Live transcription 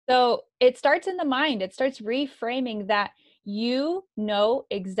So it starts in the mind. It starts reframing that you know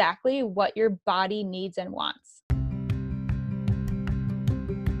exactly what your body needs and wants.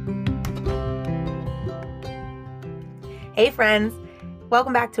 Hey friends,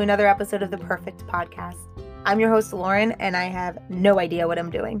 welcome back to another episode of The Perfect Podcast. I'm your host Lauren and I have no idea what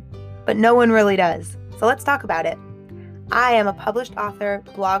I'm doing, but no one really does. So let's talk about it. I am a published author,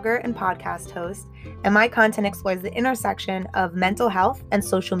 blogger, and podcast host, and my content explores the intersection of mental health and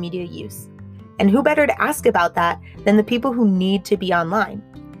social media use. And who better to ask about that than the people who need to be online?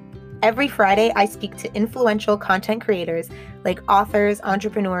 Every Friday, I speak to influential content creators like authors,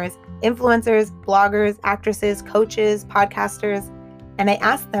 entrepreneurs, influencers, bloggers, actresses, coaches, podcasters, and I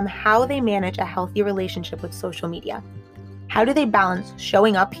ask them how they manage a healthy relationship with social media. How do they balance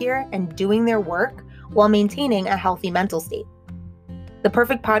showing up here and doing their work while maintaining a healthy mental state? The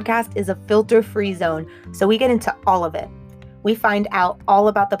Perfect Podcast is a filter-free zone, so we get into all of it. We find out all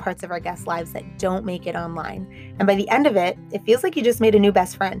about the parts of our guests' lives that don't make it online, and by the end of it, it feels like you just made a new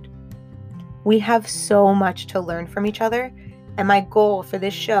best friend. We have so much to learn from each other, and my goal for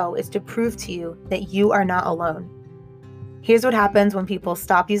this show is to prove to you that you are not alone. Here's what happens when people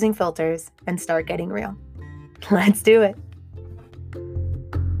stop using filters and start getting real. Let's do it.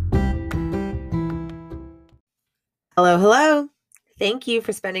 Hello. Thank you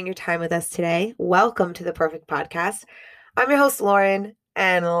for spending your time with us today. Welcome to the Perfect Podcast. I'm your host, Lauren,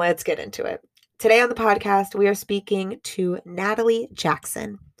 and let's get into it. Today on the podcast, we are speaking to Natalie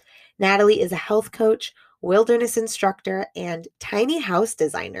Jackson. Natalie is a health coach, wilderness instructor, and tiny house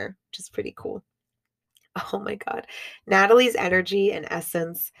designer, which is pretty cool. Oh my God. Natalie's energy and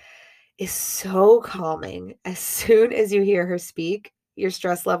essence is so calming. As soon as you hear her speak, your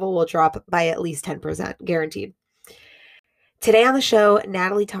stress level will drop by at least 10%, guaranteed. Today on the show,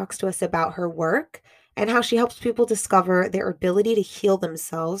 Natalie talks to us about her work and how she helps people discover their ability to heal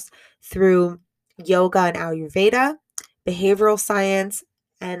themselves through yoga and Ayurveda, behavioral science,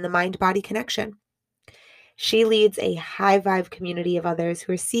 and the mind-body connection. She leads a high-vibe community of others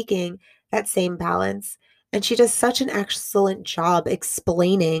who are seeking that same balance, and she does such an excellent job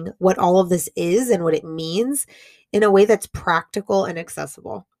explaining what all of this is and what it means in a way that's practical and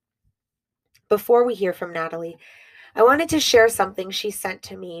accessible. Before we hear from Natalie, I wanted to share something she sent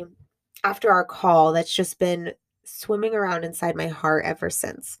to me after our call that's just been swimming around inside my heart ever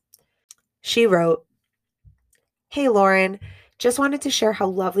since. She wrote, "Hey Lauren, just wanted to share how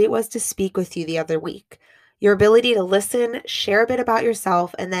lovely it was to speak with you the other week. Your ability to listen, share a bit about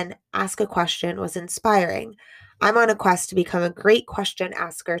yourself, and then ask a question was inspiring. I'm on a quest to become a great question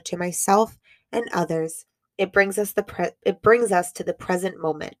asker to myself and others. It brings us to the present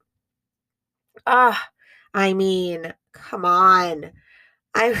moment." I mean, come on.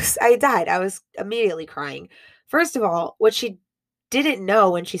 I died. I was immediately crying. First of all, what she didn't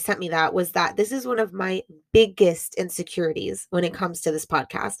know when she sent me that was that this is one of my biggest insecurities when it comes to this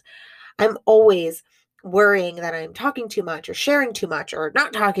podcast. I'm always worrying that I'm talking too much or sharing too much or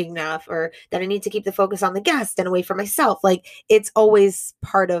not talking enough or that I need to keep the focus on the guest and away from myself. Like it's always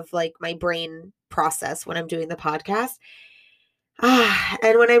part of like my brain process when I'm doing the podcast.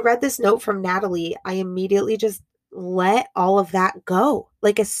 And when I read this note from Natalie, I immediately just let all of that go.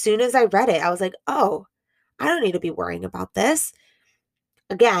 Like as soon as I read it, I was like, oh, I don't need to be worrying about this.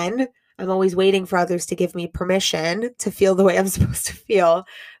 Again, I'm always waiting for others to give me permission to feel the way I'm supposed to feel.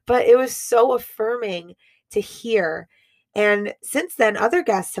 But it was so affirming to hear. And since then, other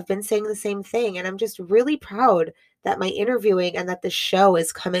guests have been saying the same thing. And I'm just really proud that my interviewing and that the show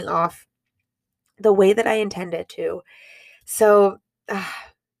is coming off the way that I intended to. So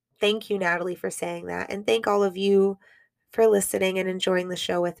thank you, Natalie, for saying that. And thank all of you for listening and enjoying the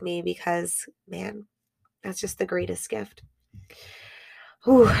show with me because, man, that's just the greatest gift.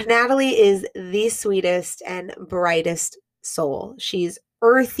 Natalie is the sweetest and brightest soul. She's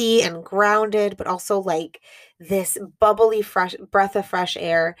earthy and grounded, but also like this bubbly fresh breath of fresh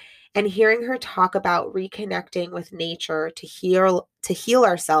air. And hearing her talk about reconnecting with nature to heal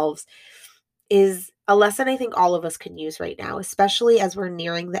ourselves is a lesson I think all of us can use right now, especially as we're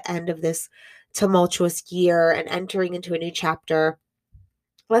nearing the end of this tumultuous year and entering into a new chapter.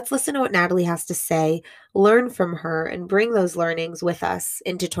 Let's listen to what Natalie has to say, learn from her, and bring those learnings with us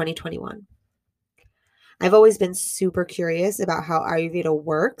into 2021. I've always been super curious about how Ayurveda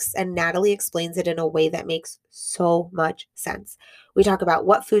works, and Natalie explains it in a way that makes so much sense. We talk about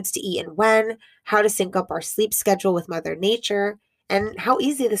what foods to eat and when, how to sync up our sleep schedule with Mother Nature, and how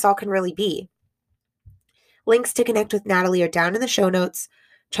easy this all can really be. Links to connect with Natalie are down in the show notes.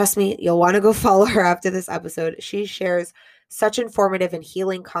 Trust me, you'll want to go follow her after this episode. She shares such informative and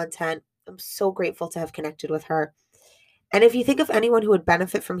healing content. I'm so grateful to have connected with her. And if you think of anyone who would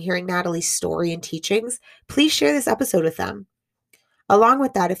benefit from hearing Natalie's story and teachings, please share this episode with them. Along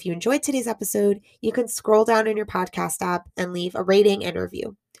with that, if you enjoyed today's episode, you can scroll down in your podcast app and leave a rating and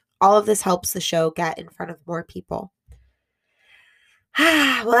review. All of this helps the show get in front of more people.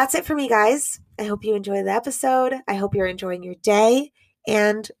 Well, that's it for me, guys. I hope you enjoyed the episode. I hope you're enjoying your day.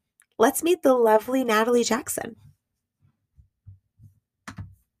 And let's meet the lovely Natalie Jackson.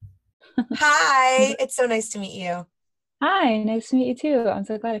 Hi, it's so nice to meet you. Hi, nice to meet you too. I'm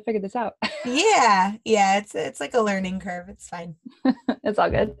so glad I figured this out. Yeah, it's like a learning curve. It's fine. It's all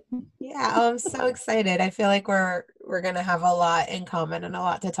good. Yeah, I'm so excited. I feel like we're gonna have a lot in common and a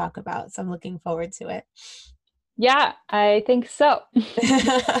lot to talk about. So I'm looking forward to it. Yeah, I think so.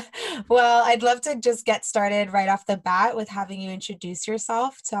 Well, I'd love to just get started right off the bat with having you introduce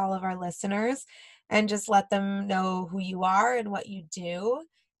yourself to all of our listeners and just let them know who you are and what you do.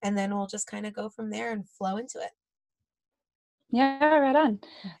 And then we'll just kind of go from there and flow into it. Yeah, right on.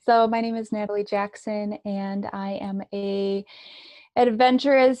 So my name is Natalie Jackson, and I am a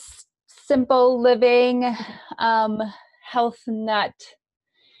adventurous, simple living health nut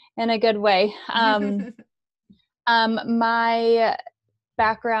in a good way. My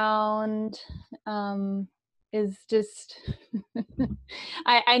background is just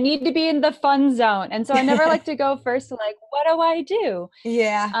I need to be in the fun zone, and so I never like to go first to like, what do I do?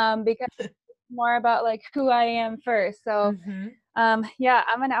 Yeah. Because it's more about like who I am first. So yeah,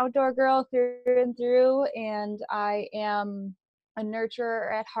 I'm an outdoor girl through and through, and I am a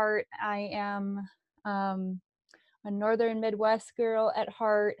nurturer at heart. I am a northern Midwest girl at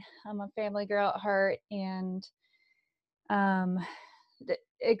heart. I'm a family girl at heart, and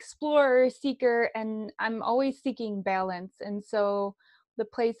explorer, seeker, and I'm always seeking balance. And so the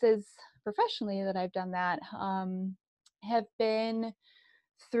places professionally that I've done that have been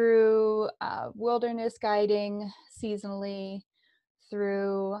through wilderness guiding seasonally,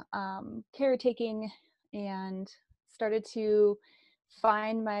 through caretaking, and started to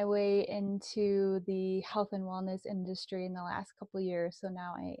find my way into the health and wellness industry in the last couple of years. So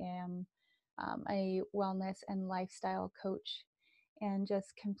now I am a wellness and lifestyle coach, and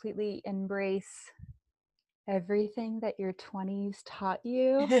just completely embrace everything that your 20s taught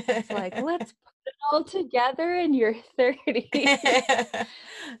you. It's like, let's put it all together in your 30s.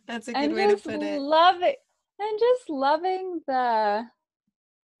 That's a good And way to just put it. love it. And just loving the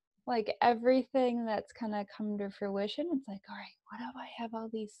like everything that's kind of come to fruition. It's like, all right, what do I have all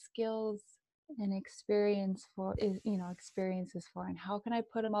these skills and experiences for, and how can I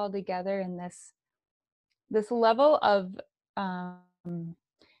put them all together in this level of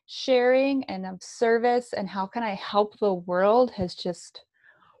sharing and of service, and how can I help the world has just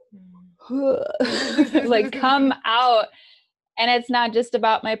like come out. And it's not just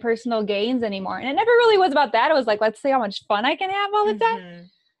about my personal gains anymore, and it never really was about that. It was like, let's see how much fun I can have all the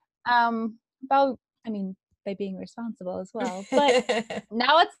time. About, I mean, by being responsible as well, but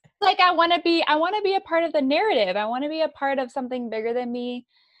now it's like I want to be a part of the narrative. I want to be a part of something bigger than me.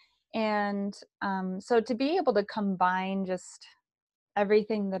 And so to be able to combine just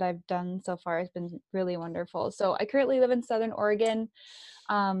everything that I've done so far has been really wonderful. So I currently live in Southern Oregon,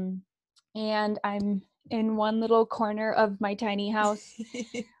 and I'm in one little corner of my tiny house.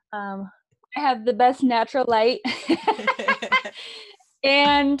 I have the best natural light.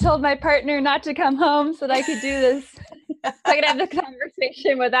 And told my partner not to come home so that I could do this. So I could have the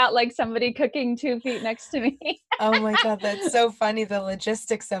conversation without like somebody cooking 2 feet next to me. Oh my God, that's so funny, the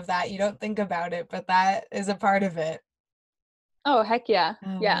logistics of that. You don't think about it, but that is a part of it. Oh, heck yeah.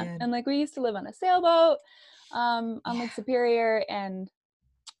 Oh, Yeah. man. And like we used to live on a sailboat on Lake Superior, and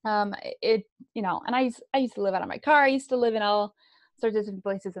it, and I used to live out of my car. I used to live in all sorts of different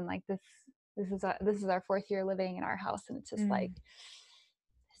places, and like this is our 4th year living in our house, and it's just like,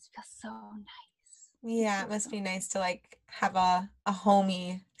 this feels so nice. Yeah, it must be nice to like have a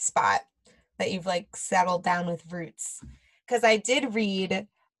homey spot that you've like settled down with roots. Because I did read,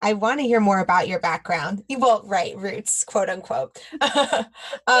 I want to hear more about your background. Well, right, roots, quote unquote.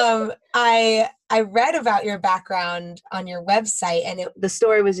 I read about your background on your website, and the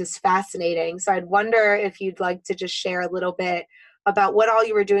story was just fascinating. So I'd wonder if you'd like to just share a little bit about what all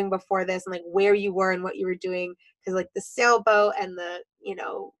you were doing before this, and like where you were and what you were doing. Because like the sailboat and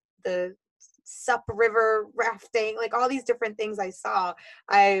the sup river rafting, like all these different things I saw,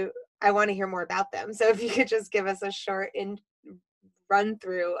 I want to hear more about them. So if you could just give us a short run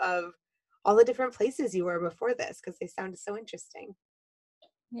through of all the different places you were before this, because they sounded so interesting.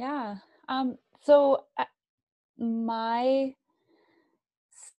 Yeah. So my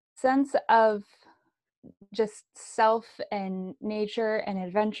sense of just self and nature and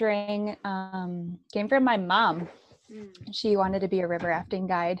adventuring came from my mom. Mm. She wanted to be a river rafting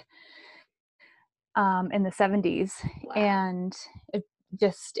guide in the 70s. Wow. And it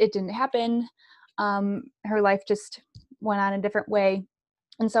didn't happen. Her life just went on a different way.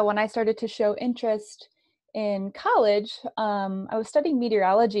 And so when I started to show interest in college, I was studying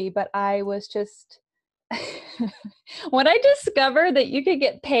meteorology, but I was just when I discovered that you could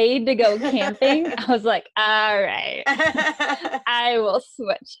get paid to go camping, I was like, all right, I will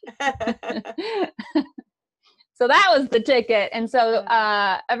switch. So that was the ticket. And so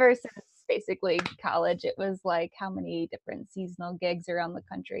ever since basically college, it was like, how many different seasonal gigs around the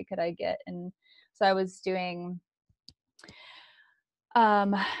country could I get? And so I was doing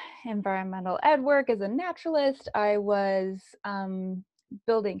environmental ed work as a naturalist. I was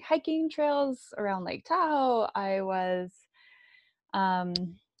building hiking trails around Lake Tahoe. I was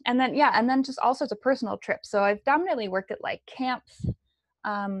and then just all sorts of personal trips. So I've dominantly worked at like camps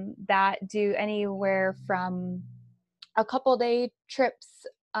that do anywhere from a couple day trips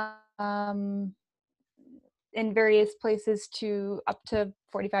in various places to up to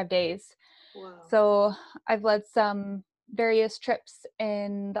 45 days. Wow. So I've led some various trips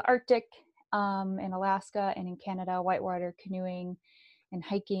in the Arctic, in Alaska, and in Canada, whitewater canoeing and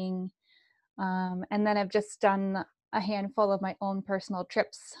hiking. And then I've just done a handful of my own personal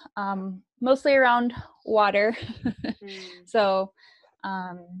trips, mostly around water. So,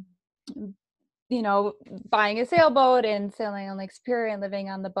 buying a sailboat and sailing on Lake Superior and living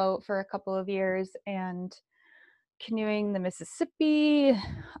on the boat for a couple of years and canoeing the Mississippi,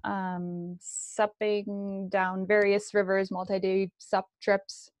 supping down various rivers, multi-day sup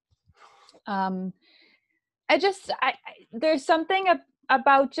trips. There's something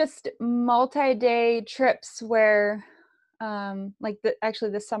about just multi-day trips where,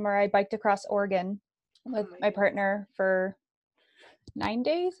 this summer I biked across Oregon with my partner for 9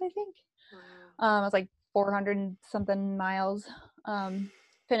 days, I think. Wow. It was like 400 and something miles.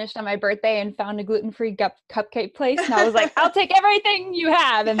 Finished on my birthday and found a gluten-free cupcake place, and I was like, I'll take everything you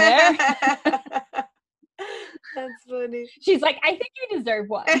have in there. That's funny. She's like, I think you deserve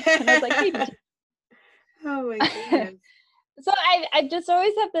one. And I was like, maybe. Oh my goodness. So I just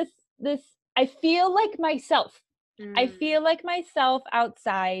always have this I feel like myself. I feel like myself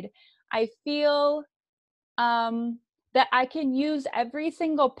outside. I feel that I can use every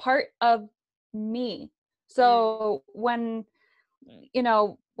single part of me. So when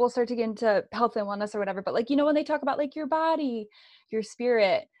we'll start to get into health and wellness or whatever, but when they talk about like your body, your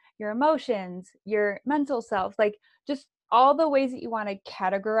spirit, your emotions, your mental self, like just all the ways that you want to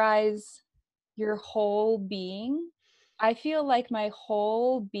categorize your whole being, I feel like my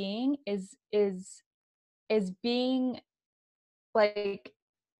whole being is being like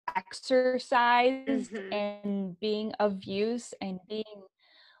exercised and being of use and being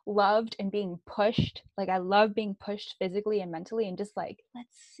loved and being pushed. Like I love being pushed physically and mentally and just like,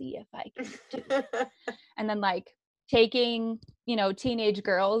 let's see if I can do it. And then like taking, teenage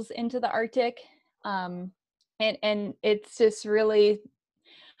girls into the Arctic. And it's just really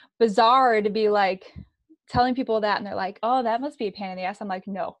bizarre to be like telling people that and they're like, oh, that must be a pain in the ass. I'm like,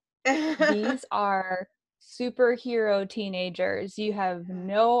 no, these are superhero teenagers. You have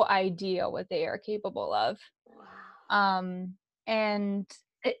no idea what they are capable of. Wow. And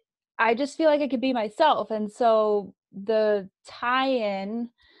I just feel like I could be myself. And so the tie-in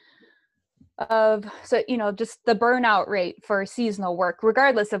of, just the burnout rate for seasonal work,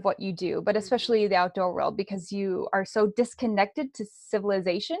 regardless of what you do, but especially the outdoor world, because you are so disconnected to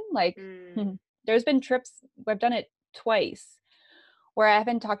civilization. Like there's been trips, I've done it twice, where I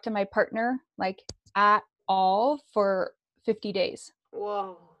haven't talked to my partner like at all for 50 days.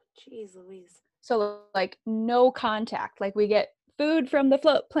 Whoa, jeez Louise. So like no contact. Like we get food from the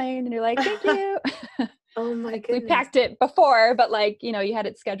float plane and you're like, thank you. Oh my like goodness. We packed it before, but like, you had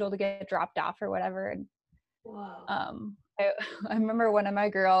it scheduled to get dropped off or whatever. And whoa. I remember one of my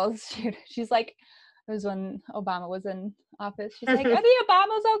girls, she's like, it was when Obama was in office. She's like, are the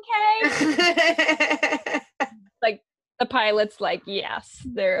Obamas okay? Like the pilot's like, yes,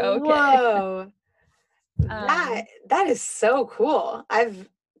 they're okay. Whoa. That is so cool. I've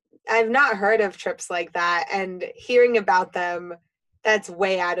not heard of trips like that, and hearing about them, that's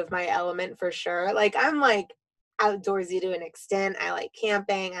way out of my element for sure. Like I'm like outdoorsy to an extent. I like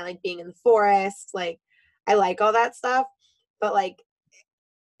camping. I like being in the forest. Like I like all that stuff, but like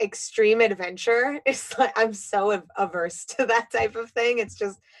extreme adventure is like I'm so averse to that type of thing.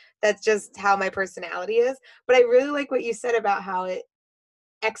 That's just how my personality is. But I really like what you said about how it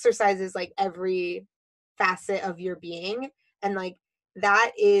exercises like every facet of your being, and like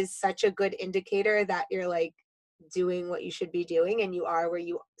that is such a good indicator that you're like doing what you should be doing, and you are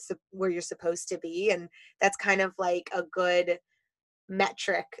where you're supposed to be. And that's kind of like a good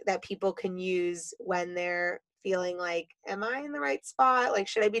metric that people can use when they're feeling like, am I in the right spot? Like,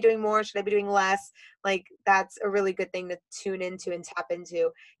 should I be doing more? Should I be doing less? Like, that's a really good thing to tune into and tap into.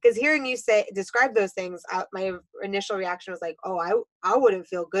 Because hearing you describe those things, my initial reaction was like, oh, I wouldn't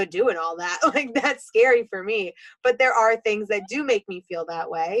feel good doing all that. Like, that's scary for me. But there are things that do make me feel that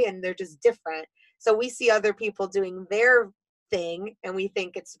way, and they're just different. So we see other people doing their thing and we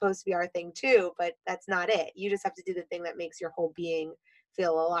think it's supposed to be our thing too, but that's not it. You just have to do the thing that makes your whole being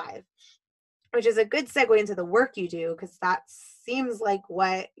feel alive, which is a good segue into the work you do, because that seems like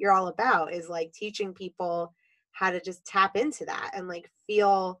what you're all about, is like teaching people how to just tap into that and like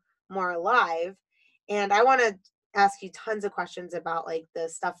feel more alive. And I want to ask you tons of questions about like the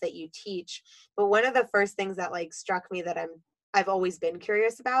stuff that you teach, but one of the first things that like struck me that I've always been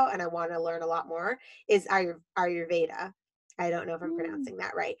curious about and I want to learn a lot more is Ayurveda. I don't know if I'm Mm, pronouncing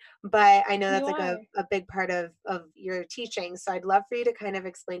that right, but I know you that's like are. a big part of your teaching. So I'd love for you to kind of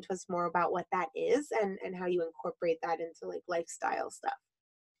explain to us more about what that is and how you incorporate that into like lifestyle stuff.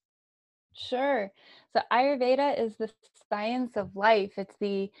 Sure. So Ayurveda is the science of life. It's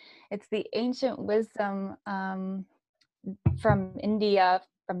the ancient wisdom from India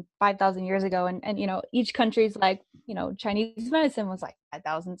from 5,000 years ago. And each country's like, Chinese medicine was like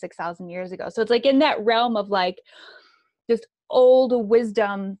 5,000, 6,000 years ago. So it's like in that realm of like just old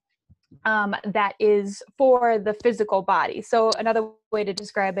wisdom that is for the physical body. So another way to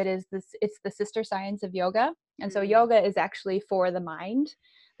describe it is this: it's the sister science of yoga. And so Mm, yoga is actually for the mind,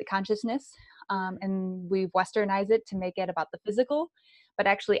 the consciousness, mm, and we've westernized it to make it about the physical. But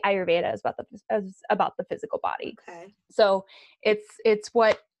actually, Ayurveda is about the physical body. okay. So it's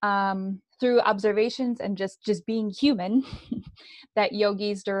what through observations and just being human that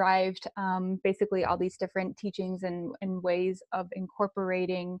yogis derived basically all these different teachings and ways of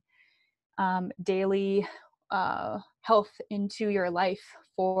incorporating daily health into your life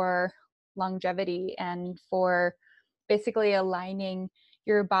for longevity and for basically aligning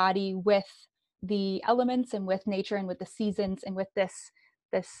your body with the elements and with nature and with the seasons and with this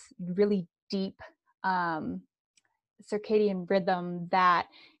really deep um, circadian rhythm that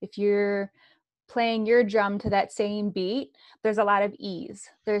if you're playing your drum to that same beat, there's a lot of ease.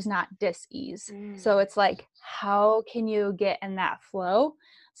 There's not dis-ease. Mm, So it's like, how can you get in that flow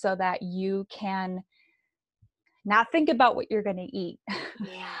so that you can not think about what you're going to eat?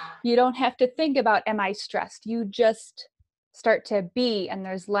 yeah. You don't have to think about, am I stressed? You just start to be, and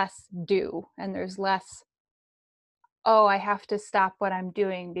there's less do, and there's less, oh, I have to stop what I'm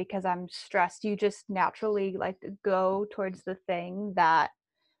doing because I'm stressed. You just naturally like to go towards the thing that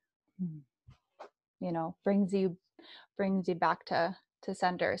brings you back to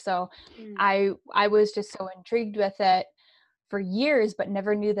center. So Mm, I was just so intrigued with it for years, but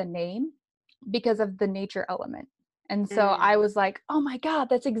never knew the name because of the nature element. And so I mm, was like, oh my God,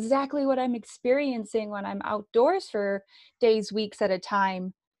 that's exactly what I'm experiencing when I'm outdoors for days, weeks at a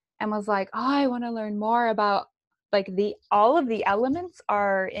time. And was like, oh, I want to learn more about like the all of the elements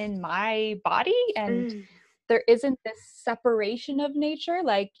are in my body, and mm, there isn't this separation of nature,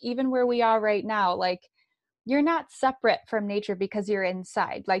 like even where we are right now. Like, you're not separate from nature because you're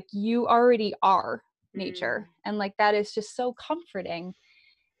inside. Like, you already are mm, nature. And like that is just so comforting.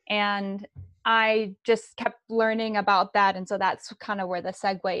 And I just kept learning about that. And so that's kind of where the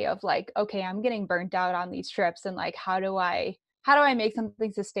segue of like, okay, I'm getting burnt out on these trips, and like how do I make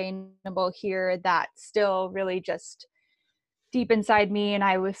something sustainable here that still really just deep inside me. And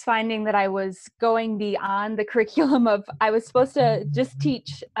I was finding that I was going beyond the curriculum of, I was supposed to just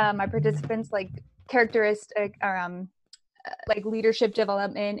teach my participants like characteristic or like leadership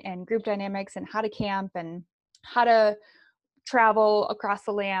development and group dynamics and how to camp and how to travel across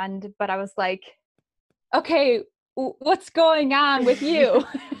the land. But I was like, okay, what's going on with you?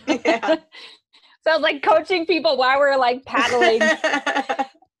 yeah. So I was like coaching people while we're like paddling.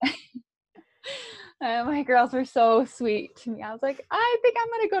 My girls were so sweet to me. I was like, I think I'm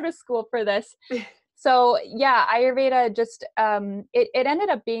going to go to school for this. So yeah, Ayurveda just it ended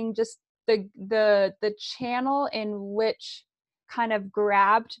up being just the channel in which kind of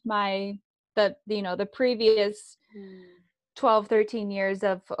grabbed the previous Mm, 12, 13 years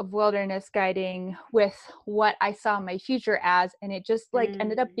of wilderness guiding with what I saw my future as, and it just like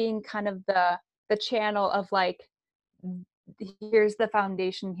ended up mm, being kind of the channel of like, here's the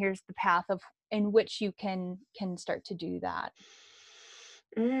foundation, here's the path of in which you can start to do that.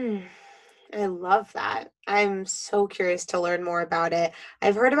 mm. I love that. I'm so curious to learn more about it.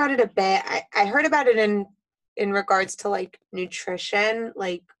 I've heard about it a bit. I heard about it in regards to like nutrition,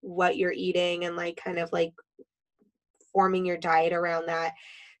 like what you're eating and like kind of like forming your diet around that.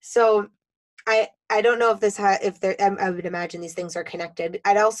 So I don't know if this if there I would imagine these things are connected.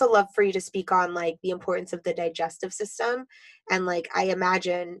 I'd also love for you to speak on like the importance of the digestive system, and like I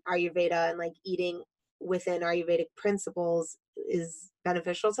imagine Ayurveda and like eating within Ayurvedic principles is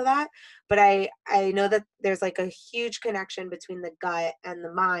beneficial to that. But I know that there's like a huge connection between the gut and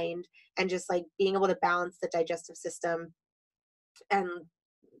the mind, and just like being able to balance the digestive system and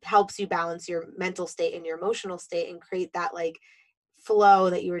helps you balance your mental state and your emotional state and create that like flow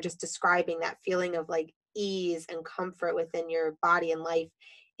that you were just describing, that feeling of like ease and comfort within your body and life.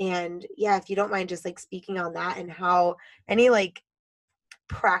 And yeah, if you don't mind just like speaking on that and how any like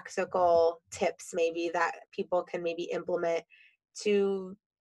practical tips maybe that people can maybe implement to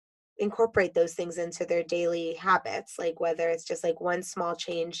incorporate those things into their daily habits, like whether it's just like one small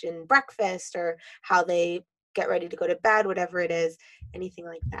change in breakfast or how they get ready to go to bed, whatever it is, anything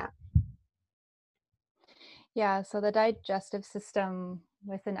like that. Yeah, so the digestive system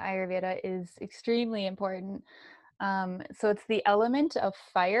within Ayurveda is extremely important. So it's the element of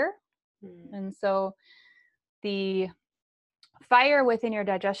fire. Mm. And so the fire within your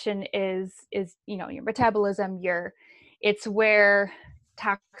digestion is your metabolism, it's where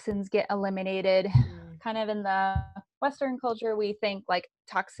toxins get eliminated. Mm. Kind of in the Western culture, we think like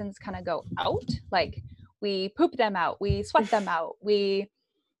toxins kind of go out, like we poop them out, we sweat them out, we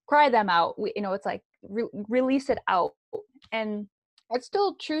cry them out, it's like release it out. And it's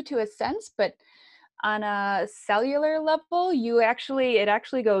still true to a sense, but on a cellular level, it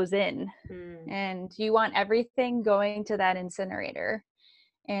actually goes in, Mm. and you want everything going to that incinerator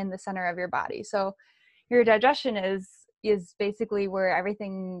in the center of your body. So your digestion is basically where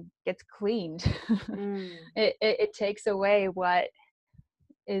everything gets cleaned. Mm. It takes away what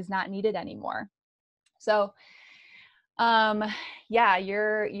is not needed anymore. So yeah,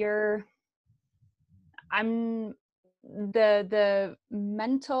 I'm the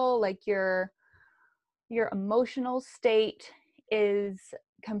mental, like your emotional state is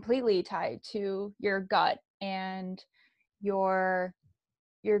completely tied to your gut, and your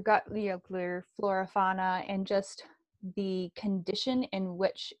gut, your flora, fauna, and just the condition in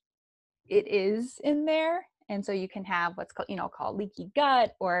which it is in there. And so you can have what's called leaky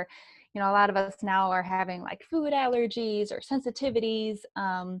gut, or a lot of us now are having like food allergies or sensitivities,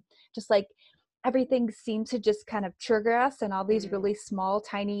 just like everything seems to just kind of trigger us in all these Mm. really small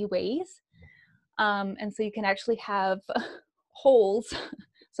tiny ways. And so you can actually have holes.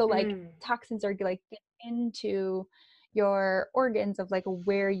 So like Mm. toxins are like get into your organs of like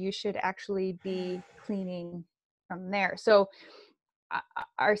where you should actually be cleaning from there. So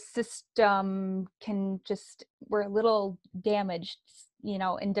our system we're a little damaged,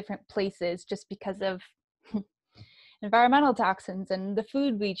 in different places just because of environmental toxins and the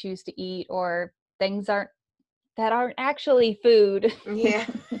food we choose to eat, or things that aren't actually food. Yeah.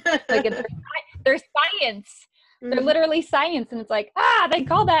 Like they're science. They're Mhm. literally science, and it's like, they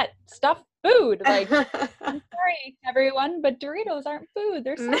call that stuff food. Like, I'm sorry, everyone, but Doritos aren't food.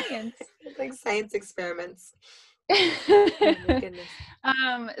 They're science. It's like science experiments. Oh my goodness.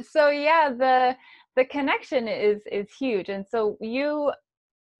 So yeah, the connection is huge. And so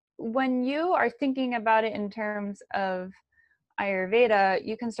when you are thinking about it in terms of Ayurveda,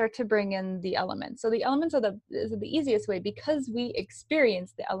 you can start to bring in the elements. So the elements is the easiest way, because we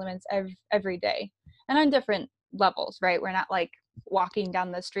experience the elements every day and on different levels, right? We're not like walking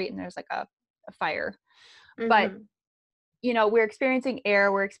down the street and there's like a fire, but Mm-hmm. we're experiencing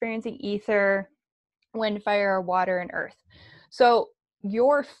air, we're experiencing ether, wind, fire, water, and earth. So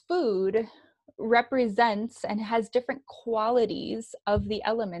your food represents and has different qualities of the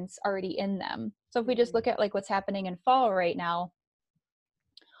elements already in them. So if we just look at like what's happening in fall right now,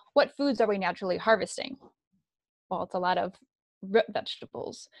 what foods are we naturally harvesting? Well, it's a lot of root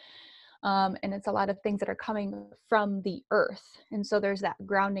vegetables. And it's a lot of things that are coming from the earth. And so there's that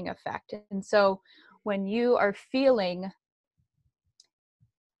grounding effect. And so when you are feeling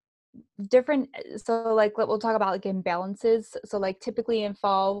different, so like we'll talk about like imbalances. So like typically in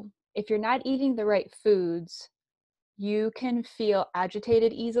fall, if you're not eating the right foods, you can feel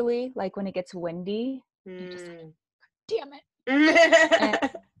agitated easily. Like when it gets windy, you're just like, Mm. damn it.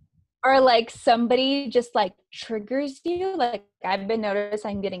 Or like somebody just like triggers you. Like I've been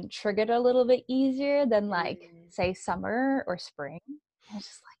noticing I'm getting triggered a little bit easier than like say summer or spring. And it's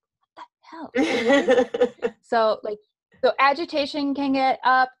just like, what the hell? Like, what is it? So agitation can get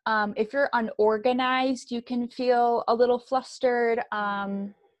up. If you're unorganized, you can feel a little flustered.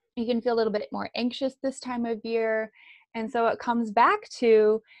 You can feel a little bit more anxious this time of year. And so it comes back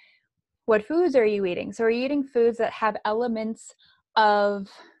to, what foods are you eating? So are you eating foods that have elements of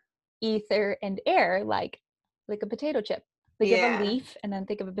ether and air, like like a potato chip. Think of a Yeah. leaf and then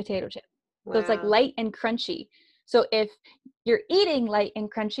think of a potato chip. So it's like Wow. light and crunchy. So if you're eating light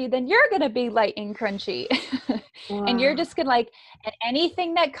and crunchy, then you're going to be light and crunchy. And you're Wow. just going to like, and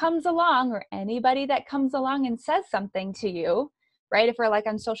anything that comes along or anybody that comes along and says something to you, right? If we're like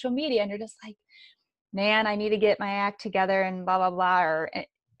on social media and you're just like, man, I need to get my act together and blah, blah, blah. Or,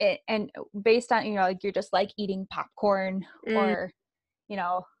 and based on, like you're just like eating popcorn Mm. or,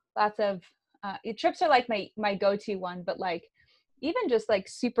 lots of, chips are like my go-to one, but like even just like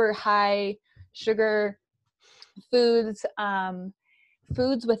super high sugar foods,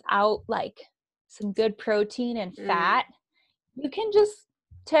 foods without like some good protein and Mm. fat, you can just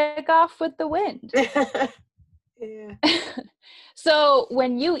take off with the wind. Yeah. So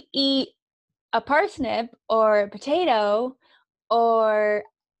when you eat a parsnip or a potato or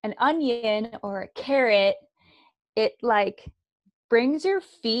an onion or a carrot, it like brings your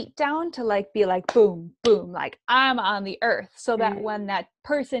feet down to like be like boom boom, like I'm on the earth, so that when Mm. that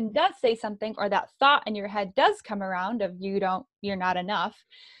person does say something or that thought in your head does come around of you're not enough,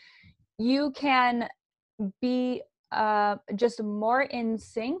 you can be just more in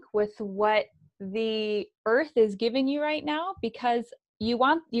sync with what the earth is giving you right now, because you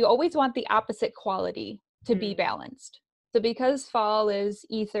always want the opposite quality to be Mm. balanced. So because fall is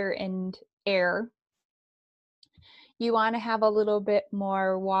ether and air, you want to have a little bit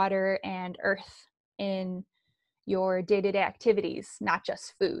more water and earth in your day-to-day activities, not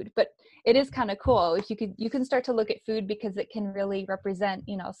just food. But it is kind of cool if you can start to look at food, because it can really represent,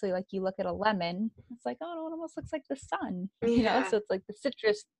 so like you look at a lemon, it's like, oh, it almost looks like the sun, Yeah. so it's like the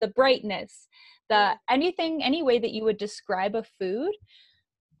citrus, the brightness, the Yeah. anything, any way that you would describe a food,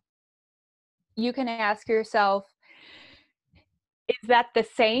 you can ask yourself, is that the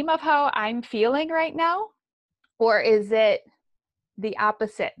same of how I'm feeling right now, or is it the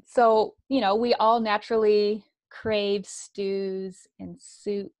opposite? So, we all naturally crave stews and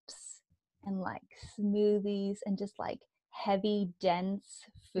soups and like smoothies and just like heavy, dense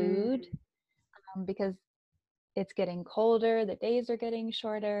food, Mm. because it's getting colder, the days are getting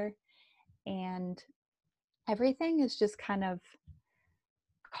shorter, and everything is just kind of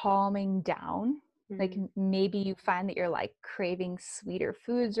calming down. Like Mm. maybe you find that you're like craving sweeter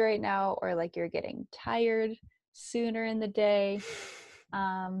foods right now, or like you're getting tired sooner in the day.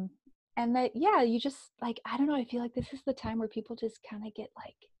 And that, yeah, you just like, I don't know, I feel like this is the time where people just kind of get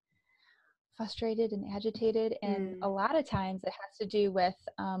like frustrated and agitated, and a Mm. lot of times it has to do with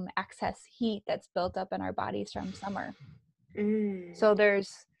excess heat that's built up in our bodies from summer. Mm. So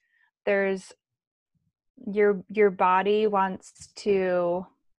there's your body wants to,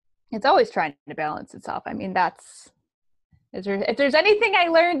 it's always trying to balance itself. I mean, that's, if there's anything I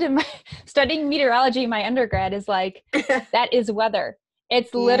learned in my studying meteorology in my undergrad, is like, that is weather.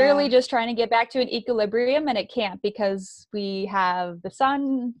 It's literally Yeah. just trying to get back to an equilibrium, and it can't, because we have the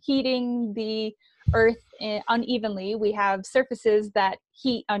sun heating the earth unevenly. We have surfaces that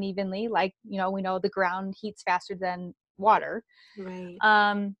heat unevenly, like, we know the ground heats faster than water. Right.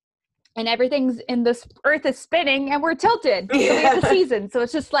 And everything's in this earth is spinning and we're tilted. So we have the Yeah. seasons. So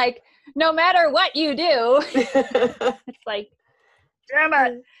it's just like, no matter what you do, it's like, damn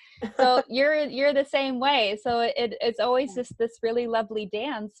it. So you're the same way. So it's always just this really lovely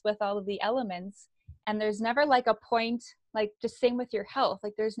dance with all of the elements. And there's never like a point, like just same with your health.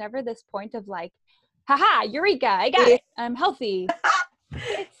 Like there's never this point of like, haha, eureka, I got Yeah. it, I'm healthy.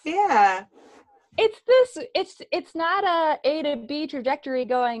 It's Yeah. it's not a to B trajectory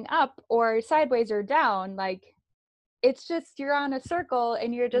going up or sideways or down. Like it's just, you're on a circle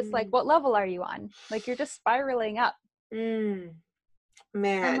and you're just like, Mm. what level are you on? Like you're just spiraling up. Mm.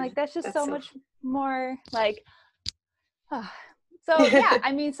 And like Man, that's just that's so so much more like so yeah,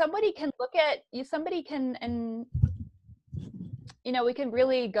 I mean, somebody can look at you, somebody can, and we can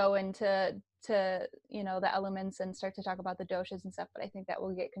really go into the elements and start to talk about the doshas and stuff, but I think that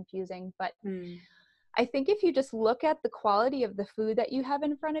will get confusing. But Mm. I think if you just look at the quality of the food that you have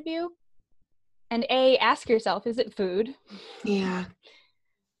in front of you, and ask yourself, is it food? Yeah.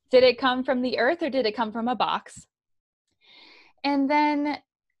 Did it come from the earth or did it come from a box? And then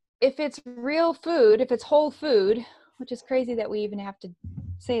if it's real food, if it's whole food, which is crazy that we even have to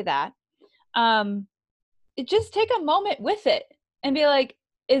say that, just take a moment with it and be like,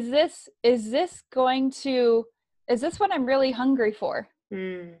 is this what I'm really hungry for?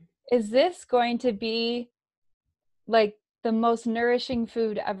 Mm. Is this going to be like the most nourishing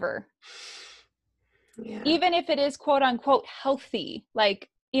food ever? Yeah. Even if it is quote unquote healthy, like,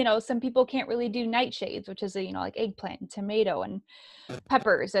 some people can't really do nightshades, which is like eggplant and tomato and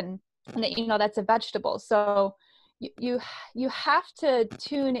peppers, and that's a vegetable. So you have to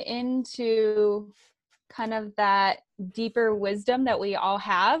tune into kind of that deeper wisdom that we all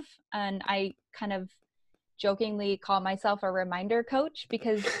have. And I kind of jokingly call myself a reminder coach,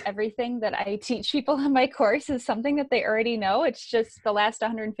 because everything that I teach people in my course is something that they already know. It's just the last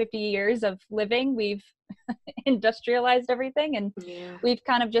 150 years of living, we've industrialized everything, and we've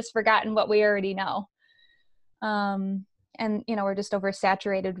kind of just forgotten what we already know. And we're just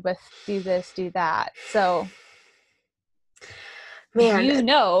oversaturated with do this, do that. So man,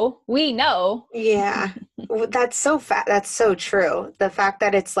 we know. Yeah. That's that's so true. The fact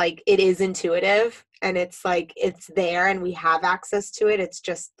that it's like it is intuitive and it's like it's there and we have access to it. It's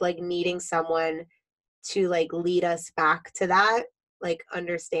just like needing someone to like lead us back to that like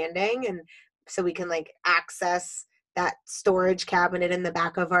understanding, and so we can like access that storage cabinet in the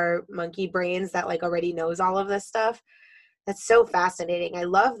back of our monkey brains that like already knows all of this stuff. That's so fascinating. I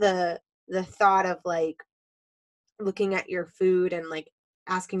love the thought of like looking at your food and like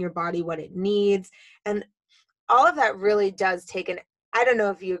asking your body what it needs, and all of that really does take an, I don't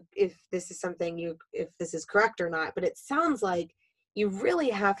know if this is something if this is correct or not, but it sounds like you really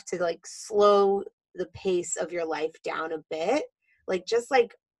have to like slow the pace of your life down a bit, like just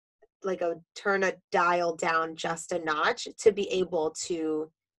like turn a dial down just a notch to be able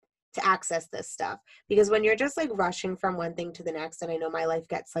to access this stuff. Because when you're just like rushing from one thing to the next, and I know my life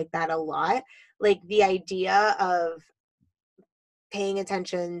gets like that a lot, like the idea of paying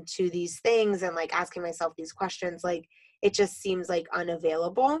attention to these things and like asking myself these questions, like it just seems like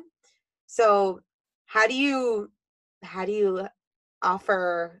unavailable. So how do you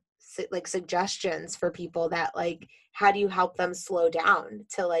offer like suggestions for people that like, how do you help them slow down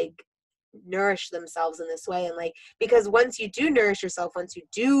to like nourish themselves in this way? And like, because once you do nourish yourself, once you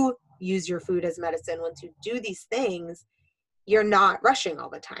do use your food as medicine, once you do these things, you're not rushing all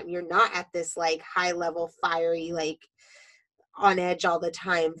the time. You're not at this like high level fiery, like on edge all the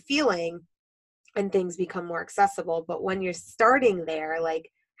time feeling, and things become more accessible. But when you're starting there,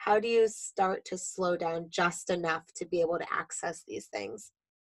 like how do you start to slow down just enough to be able to access these things?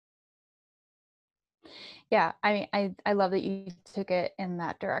 Yeah, I mean, I love that you took it in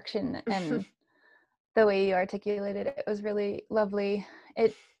that direction, and the way you articulated it was really lovely.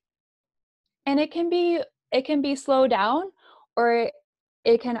 It can be slow down, or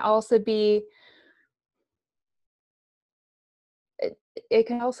it can also be it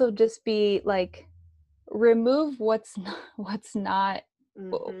can also just be like remove Mm-hmm.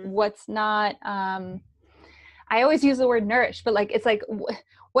 what's not I always use the word nourish, but like it's like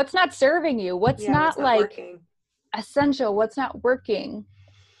what's not serving you, what's Yeah, what's not not like working? essential, what's not working.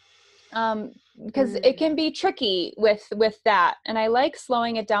 Because it can be tricky with that, and I like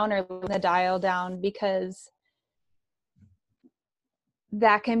slowing it down or the dial down, because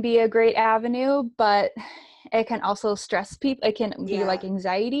that can be a great avenue, but it can also stress people. It can be like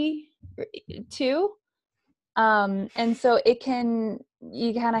anxiety too. And so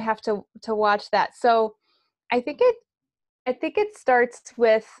you kind of have to watch that. So I think it starts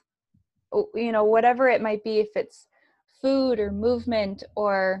with, whatever it might be, if it's food or movement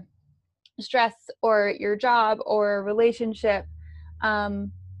or stress or your job or a relationship.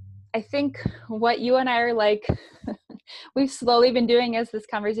 I think what you and I are like, we've slowly been doing as this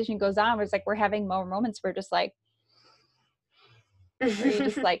conversation goes on, it's like we're having more moments where you just like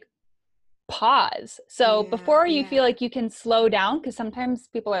pause. So before you feel like you can slow down, because sometimes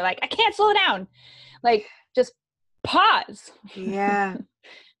people are like, I can't slow down. Like, just pause. Yeah.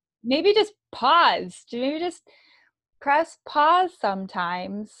 Maybe just pause. Maybe just press pause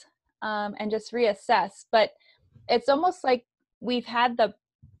sometimes, and just reassess. But it's almost like we've had the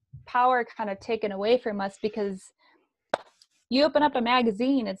power kind of taken away from us, because you open up a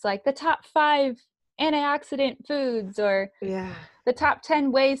magazine, it's like the top 5 antioxidant foods, or the top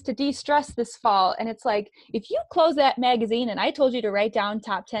 10 ways to de-stress this fall. And it's like, if you close that magazine and I told you to write down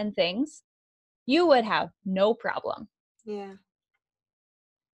top 10 things, you would have no problem. Yeah.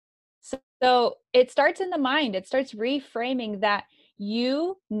 So it starts in the mind. It starts reframing that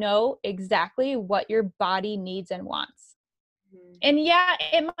you know exactly what your body needs and wants. And yeah,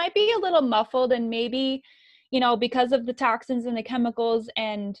 it might be a little muffled, and maybe, because of the toxins and the chemicals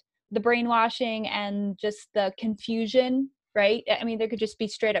and the brainwashing and just the confusion, right? I mean, there could just be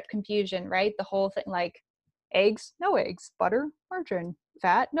straight up confusion, right? The whole thing, like eggs, no eggs, butter, margarine,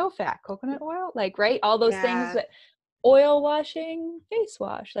 fat, no fat, coconut oil, like, right? All those things, that oil washing, face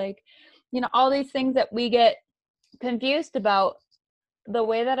wash, like, all these things that we get confused about. The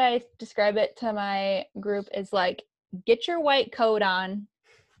way that I describe it to my group is like, get your white coat on,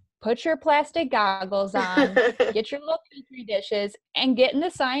 put your plastic goggles on, get your little petri dishes, and get in the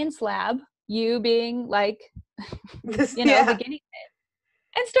science lab, you being like, the guinea pig.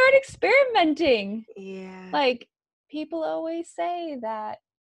 and start experimenting. Yeah. Like, people always say that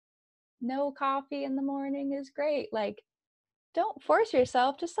no coffee in the morning is great. Like, don't force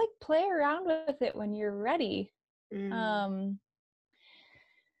yourself, just like play around with it when you're ready. Mm. Um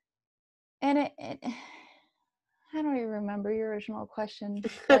and I don't even remember your original question,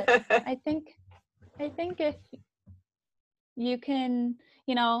 but I think if you can,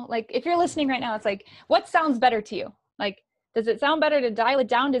 like if you're listening right now, it's like, what sounds better to you? Like, does it sound better to dial it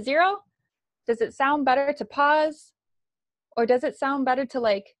down to 0? Does it sound better to pause? Or does it sound better to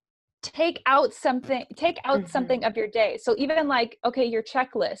like take out something Mhm. of your day? So even like, okay, your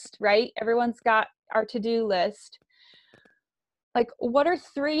checklist, right? Everyone's got our to-do list. Like, what are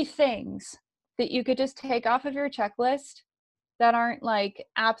 3 things that you could just take off of your checklist that aren't like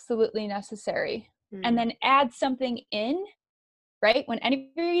absolutely necessary? And Mm. then add something in, right?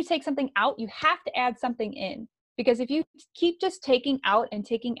 Whenever you take something out, you have to add something in. Because if you keep just taking out and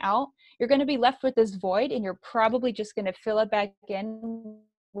taking out, you're going to be left with this void, and you're probably just going to fill it back in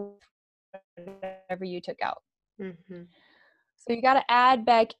with whatever you took out. Mhm. So you got to add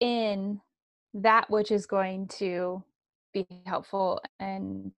back in that which is going to be helpful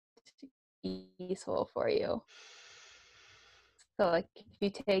and useful for you. So like if you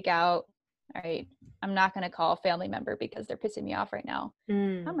take out, all right, I'm not going to call a family member because they're pissing me off right now.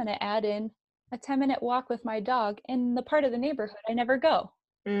 I'm Mm. going to add in a 10-minute walk with my dog in the part of the neighborhood I never go.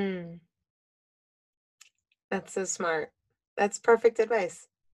 Mm. That's so smart. That's perfect advice.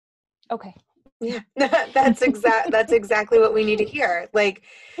 Okay. Yeah. That's exactly what we need to hear. Like,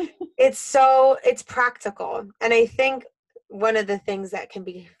 it's practical. And I think one of the things that can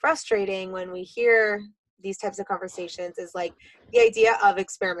be frustrating when we hear these types of conversations is like the idea of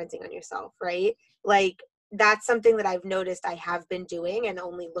experimenting on yourself, right? Like, that's something that I've noticed I have been doing, and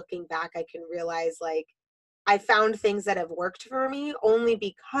only looking back I can realize like I found things that have worked for me only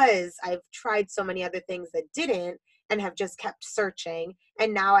because I've tried so many other things that didn't, and have just kept searching.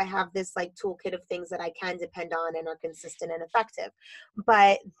 And now I have this like toolkit of things that I can depend on and are consistent and effective.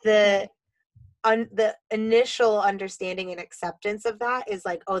 But Right. the initial understanding and acceptance of that is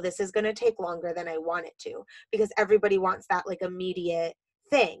like, oh, this is going to take longer than I want it to, because everybody wants that like immediate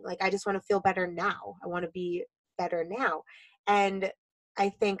thing. Like, I just want to feel better now. I want to be better now. And I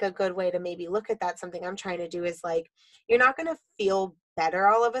think a good way to maybe look at that, something I'm trying to do, is like, you're not going to feel better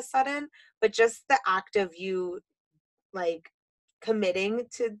all of a sudden, but just the act of you like committing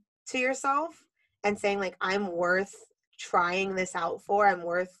to yourself and saying like, I'm worth trying this out for, I'm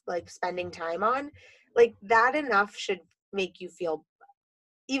worth like spending time on, like that enough should make you feel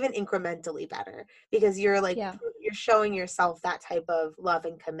even incrementally better, because you're like Yeah. you're showing yourself that type of love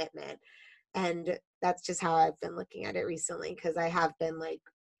and commitment. And that's just how I've been looking at it recently, because I have been like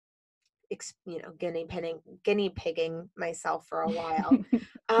guinea pigging myself for a while.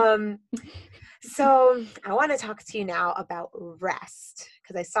 um so I want to talk to you now about rest,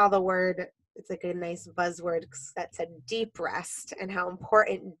 because I saw the word, it's like a nice buzzword that said deep rest, and how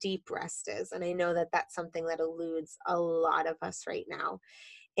important deep rest is. And I know that that's something that eludes a lot of us right now.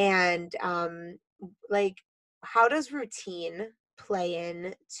 And like, how does routine play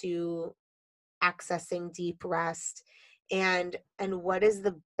in to accessing deep rest, and what is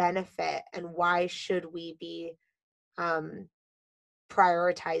the benefit, and why should we be um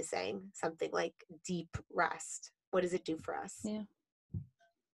prioritizing something like deep rest? What does it do for us? Yeah.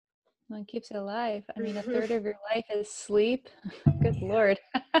 Well, it keeps you alive. I mean, a third of your life is sleep. Good Yeah. Lord.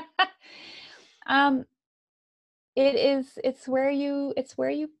 um, it's where you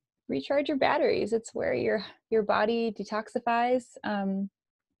recharge your batteries. It's where your body detoxifies. When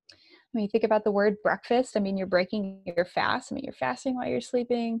you think about the word breakfast, I mean, you're breaking your fast. I mean, you're fasting while you're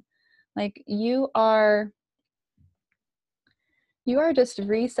sleeping. Like, you are just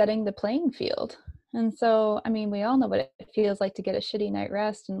resetting the playing field. And so, I mean, we all know what it feels like to get a shitty night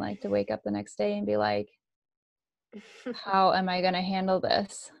rest and like to wake up the next day and be like, how am I going to handle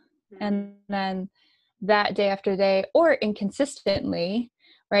this? Mm. And then that day after day, or inconsistently,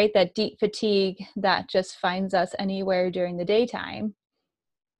 right? That deep fatigue that just finds us anywhere during the daytime.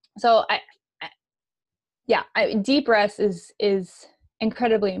 So deep rest is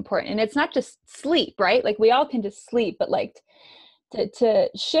incredibly important. And it's not just sleep, right? Like, we all can just sleep, but like to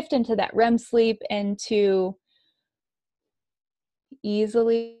shift into that REM sleep and to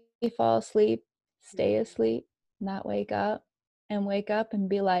easily fall asleep, stay Mm. asleep, not wake up, and wake up and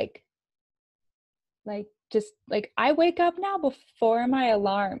be like just like, I wake up now before my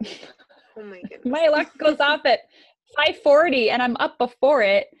alarm. Oh my My goodness. alarm goes off at 5:40 and I'm up before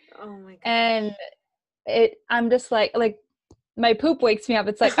it. Oh my And gosh. I'm just like my poop wakes me up.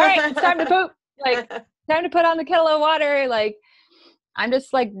 It's like, all right, it's time to poop. Like, time to put on the kettle of water. Like, I'm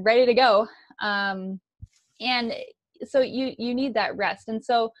just like ready to go. And so you need that rest. And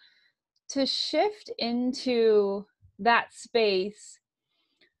so to shift into that space,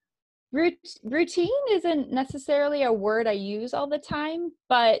 routine isn't necessarily a word I use all the time,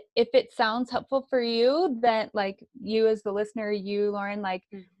 but if it sounds helpful for you, then like you as the listener, you, Lauren, like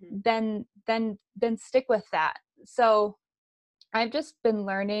then stick with that. So I've just been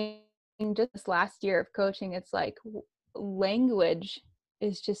learning just this last year of coaching. It's like language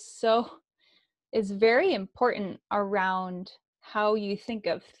is very important around how you think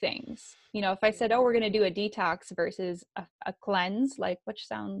of things. You know, if I said, oh, we're going to do a detox versus a cleanse, like which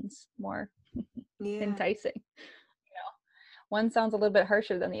sounds more enticing? You know, one sounds a little bit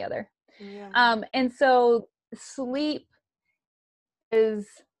harsher than the other. And so sleep is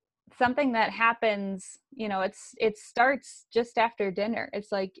something that happens, you know, it starts just after dinner.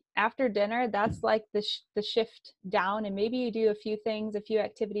 It's like after dinner, that's like the shift down, and maybe you do a few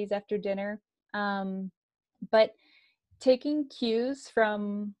activities after dinner. But taking cues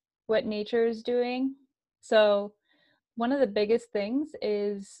from what nature is doing. So one of the biggest things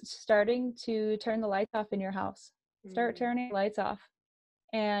is starting to turn the lights off in your house. Start turning lights off.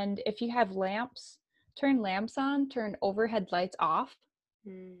 And if you have lamps, turn lamps on, turn overhead lights off.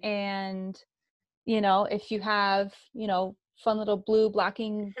 And, you know, if you have, you know, fun little blue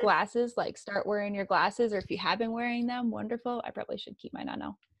blocking glasses, like start wearing your glasses, or if you have been wearing them, wonderful. I probably should keep mine on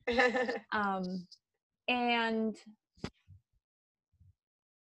now. And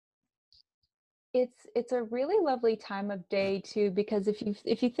it's a really lovely time of day too, because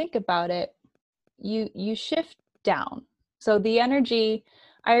if you think about it, you shift down. So the energy,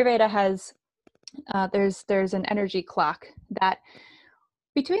 Ayurveda has there's an energy clock that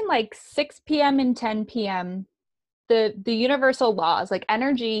between like 6 p.m. and 10 p.m. the universal laws, like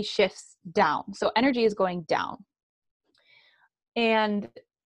energy shifts down. So energy is going down. And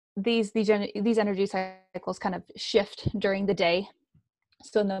these energy cycles kind of shift during the day.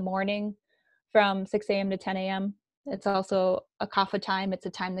 So in the morning from 6 a.m. to 10 a.m., it's also a kapha time. It's a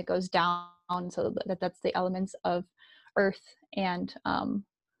time that goes down. So that's the elements of earth and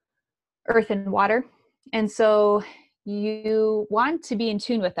water. And so you want to be in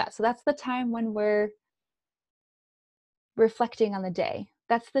tune with that. So that's the time when we're reflecting on the day.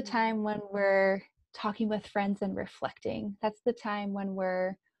 That's the time when we're talking with friends and reflecting. That's the time when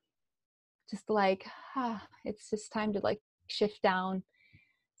we're just like, it's just time to like shift down,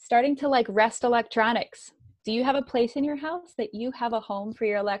 starting to like rest electronics. Do you have a place in your house that you have a home for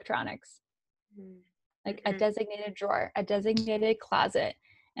your electronics? Like a designated drawer, a designated closet.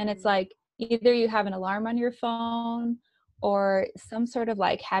 And it's like either you have an alarm on your phone or some sort of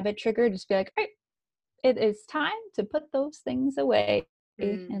like habit trigger, just be like, all right, it is time to put those things away.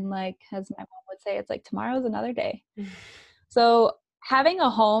 And like, as my mom would say, it's like tomorrow's another day. So having a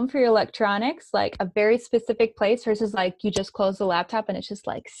home for your electronics, like a very specific place versus like you just close the laptop and it's just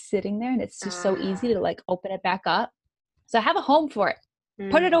like sitting there and it's just so easy to like open it back up. So have a home for it.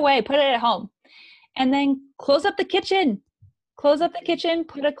 Put it away, put it at home. And then close up the kitchen. Close up the kitchen,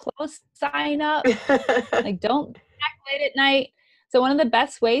 put a close sign up. Like don't act late at night. So one of the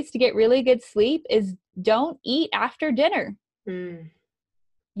best ways to get really good sleep is don't eat after dinner.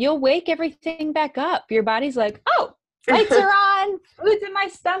 You'll wake everything back up. Your body's like, oh, lights are on, food's in my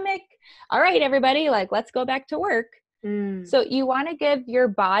stomach. All right, everybody, like, let's go back to work. So you want to give your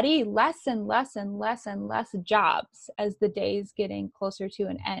body less and less and less and less jobs as the day's getting closer to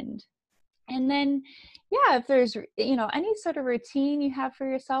an end. And then, yeah, if there's, you know, any sort of routine you have for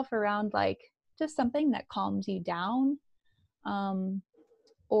yourself around like just something that calms you down,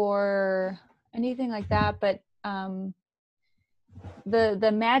 or anything like that. But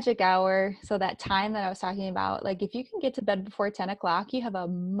the magic hour, so that time that I was talking about, like if you can get to bed before 10 o'clock, you have a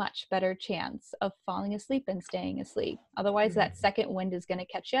much better chance of falling asleep and staying asleep. Otherwise, that second wind is going to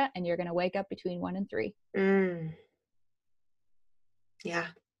catch you and you're going to wake up between 1 and 3. Yeah,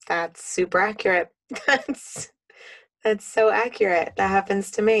 that's super accurate. That's so accurate. That happens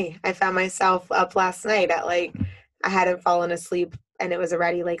to me. I found myself up last night at like, I hadn't fallen asleep and it was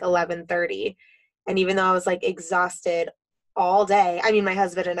already like 11:30. And even though I was like exhausted all day, I mean, my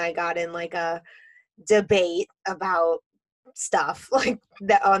husband and I got in like a debate about stuff like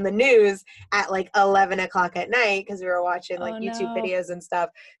that on the news at like 11 o'clock at night because we were watching like YouTube videos and stuff.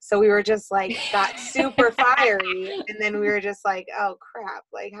 So we were just like got super fiery, and then we were just like, oh crap,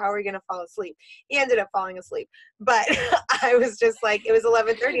 like how are we gonna fall asleep? He ended up falling asleep, but I was just like, it was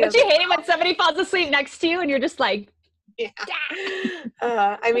 11:30. But you hate it when somebody falls asleep next to you and you're just like Yeah.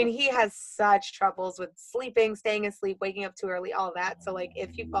 I mean, he has such troubles with sleeping, staying asleep, waking up too early, all that. So like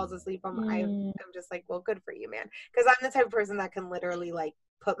if he falls asleep, I'm Mm, just like, well, good for you, man. Because I'm the type of person that can literally like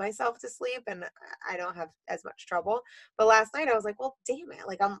put myself to sleep and I don't have as much trouble. But last night I was like, well, damn it.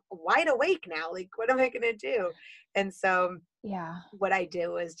 Like I'm wide awake now. Like, what am I gonna do? And so yeah. what I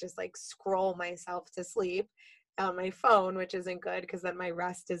do is just like scroll myself to sleep on my phone, which isn't good because then my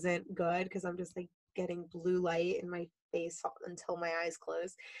rest isn't good because I'm just like getting blue light in my face until my eyes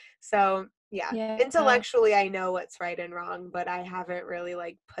close. So, yeah, Yeah. intellectually I know what's right and wrong, but I haven't really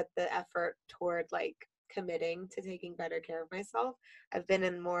like put the effort toward like committing to taking better care of myself. I've been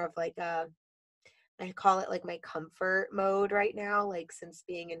in more of like a I call it like my comfort mode right now, like since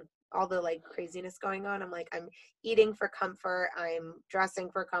being in all the like craziness going on. I'm like, I'm eating for comfort, I'm dressing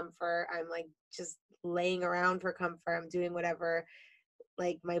for comfort, I'm like just laying around for comfort, I'm doing whatever,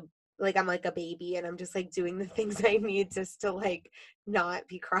 like I'm like a baby and I'm just like doing the things I need just to like not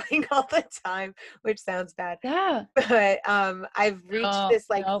be crying all the time, which sounds bad. Yeah. But I've reached Oh, this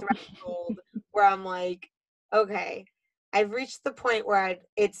like no. threshold where I'm like, okay, I've reached the point where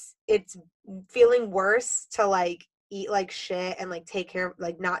it's feeling worse to like eat like shit and like take care of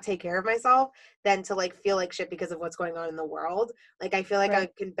like not take care of myself than to like feel like shit because of what's going on in the world. Like I feel like Right.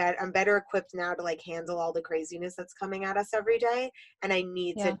 I'm better equipped now to like handle all the craziness that's coming at us every day, and I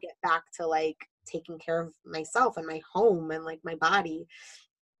need to Yeah. get back to like taking care of myself and my home and like my body.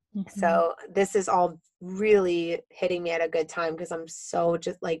 Hmm. So this is all really hitting me at a good time because I'm so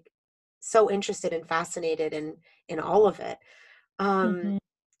just like so interested and fascinated in all of it. Um Hmm.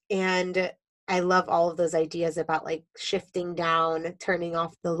 and I love all of those ideas about like shifting down, turning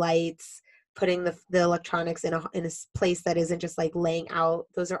off the lights, putting the electronics in a place that isn't just like laying out.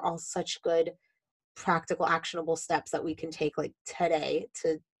 Those are all such good practical actionable steps that we can take like today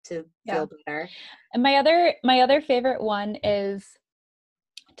to Yeah. feel better. And my other favorite one is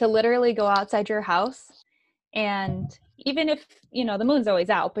to literally go outside your house, and even if, the moon's always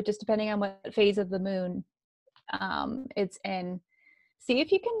out, but just depending on what phase of the moon it's in, see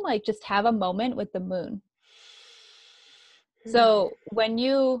if you can like just have a moment with the moon. Hmm. So when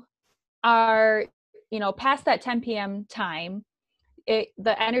you are, past that 10 p.m. time,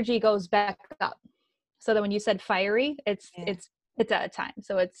 the energy goes back up. So that when you said fiery, it's Yeah. it's it's at a time.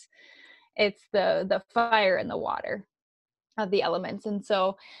 So it's the fire in the water of the elements. And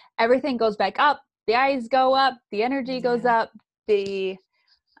so everything goes back up, the eyes go up, the energy goes Yeah. up, the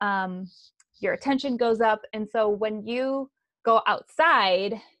um your attention goes up. And so when you go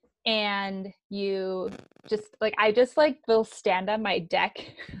outside and you just like, I just like will stand on my deck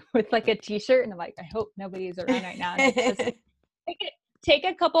with like a t-shirt, and I'm like, I hope nobody's around right now, and I just take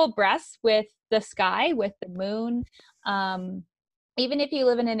a couple breaths with the sky, with the moon. um Even if you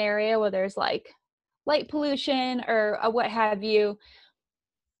live in an area where there's like light pollution or what have you,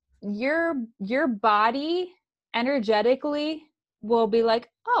 your body energetically will be like,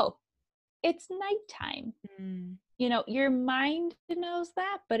 oh, it's nighttime. Mm. Your mind knows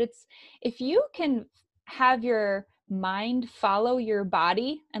that, but it's, if you can have your mind follow your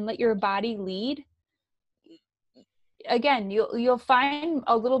body and let your body lead, again, you'll find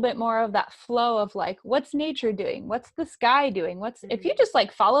a little bit more of that flow of like, what's nature doing, what's the sky doing, what's, if you Mhm. just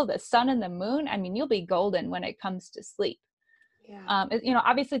like follow the sun and the moon, I mean, you'll be golden when it comes to sleep. Yeah.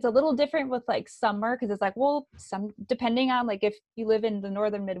 Obviously it's a little different with like summer, because it's like, well, some, depending on like if you live in the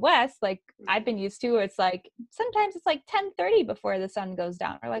northern Midwest, like I've been Mhm. used to, it's like sometimes it's like 10:30 before the sun goes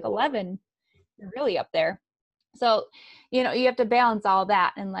down, or like Whoa. 11. You're really up there. So you have to balance all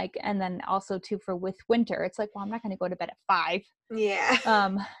that, and like, and then also too, for with winter, it's like, well, I'm not going to go to bed at 5. Yeah.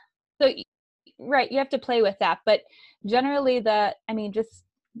 um so right, you have to play with that, but generally, I mean, just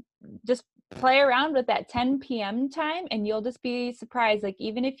play around with that 10 p.m. time, and you'll just be surprised. Like,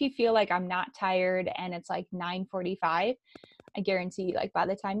 even if you feel like I'm not tired and it's like 9:45, I guarantee you, like by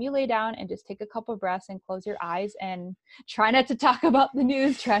the time you lay down and just take a couple breaths and close your eyes and try not to talk about the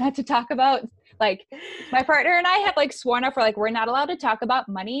news, try not to talk about, like, my partner and I have like sworn off, for like, we're not allowed to talk about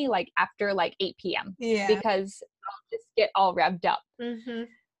money like after like 8 p.m. Yeah. because I'll just get all revved up. Mhm.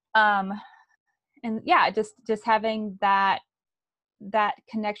 Um and yeah, just having that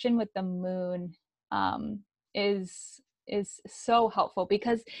connection with the moon um is so helpful,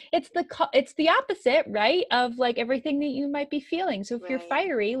 because it's the opposite, right, of like everything that you might be feeling. So if you're Right.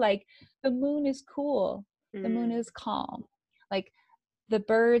 fiery, like, the moon is cool, the moon Mm. is calm, like the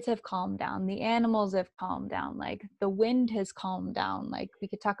birds have calmed down, the animals have calmed down, like the wind has calmed down. Like, we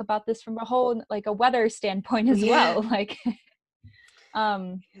could talk about this from a whole, like, a weather standpoint as Yeah. well. Like,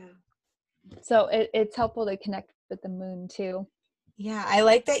 um Yeah. so it's helpful to connect with the moon too. Yeah, I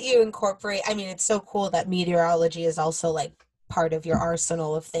like that you incorporate, I mean, it's so cool that meteorology is also like part of your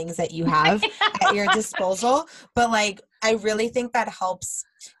arsenal of things that you have at your disposal. But like, I really think that helps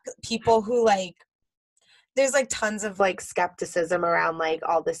people who like, there's like tons of like skepticism around like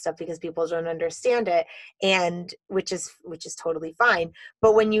all this stuff because people don't understand it, and which is totally fine.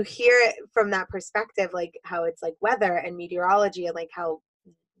 But when you hear it from that perspective, like how it's like weather and meteorology and like how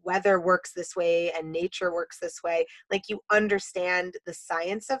weather works this way and nature works this way, like you understand the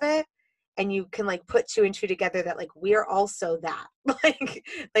science of it, and you can like put two and two together that like we're also that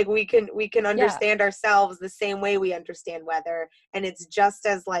like we can Yeah. understand ourselves the same way we understand weather, and it's just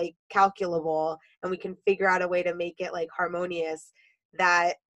as like calculable, and we can figure out a way to make it like harmonious,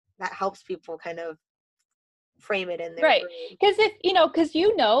 that that helps people kind of frame it in their Right. brain. Because if,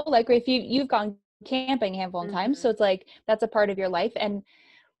 because like if you've gone camping a handful of times, so Mm-hmm. it's like that's a part of your life. And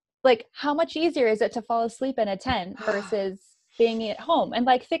like, how much easier is it to fall asleep in a tent versus being at home? And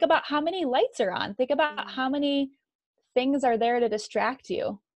like, think about how many lights are on. Think about how many things are there to distract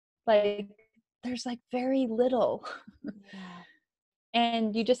you. Like, there's like very little. Yeah.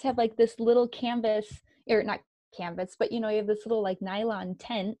 And you just have like this little canvas, or not canvas, but you have this little like nylon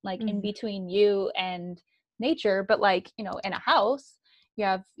tent like in Mm-hmm. between you and nature. But like, in a house you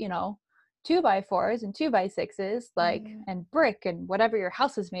have 2x4s and 2x6s, like, Yeah. and brick and whatever your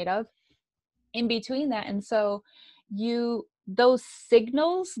house is made of in between that. And so those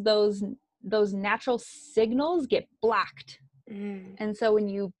signals, those natural signals get blocked. Mm. And so when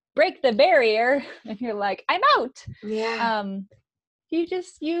you break the barrier and you're like, I'm out, Yeah. um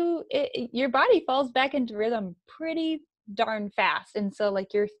your body falls back into rhythm pretty darn fast. And so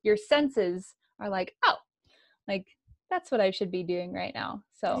like your senses are like, oh, like that's what I should be doing right now.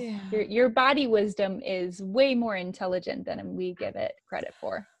 So Yeah. your body wisdom is way more intelligent than we give it credit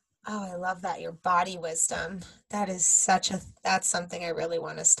for. Oh, I love that. Your body wisdom. That is such a, that's something I really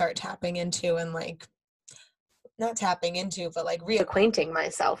want to start tapping into and like, not tapping into, but like reacquainting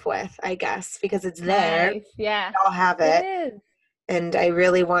myself with, I guess, because it's there. Nice. Yeah, We all have it it. is. And I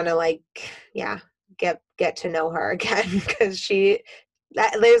really want to like, yeah, get to know her again because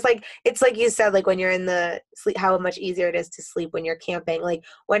there's like, it's like you said, like when you're in the sleep, how much easier it is to sleep when you're camping. Like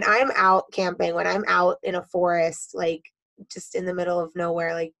when I'm out camping, when I'm out in a forest, like just in the middle of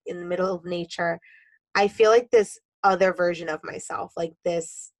nowhere, like in the middle of nature, I feel like this other version of myself, like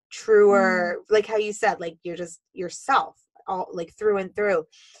this Mm. truer, like how you said, like you're just yourself, all like through and through.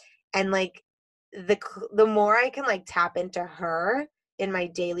 And like the more I can like tap into her in my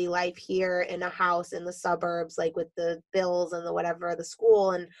daily life here in a house in the suburbs, like with the bills and the whatever, the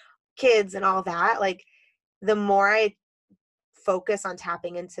school and kids and all that, like the more I focus on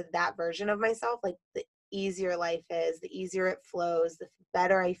tapping into that version of myself, like the easier life is, the easier it flows, the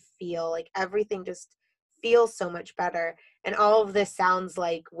better I feel. Like everything just feels so much better. And all of this sounds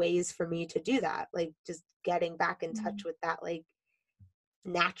like ways for me to do that, like just getting back in touch Mm. with that like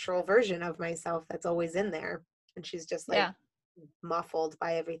natural version of myself that's always in there. And she's just like Yeah, muffled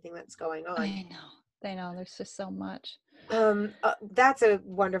by everything that's going on. I know there's just so much. That's a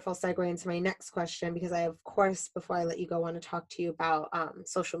wonderful segue into my next question, because I, of course, before I let you go, want to talk to you about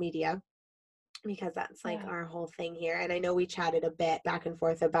social media, because that's like Yeah. our whole thing here. And I know we chatted a bit back and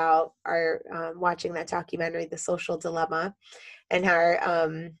forth about our watching that documentary, The Social Dilemma, and how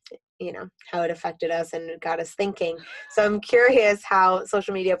how it affected us and got us thinking. So I'm curious how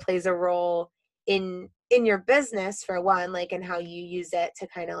social media plays a role in your business, for one, like, and how you use it to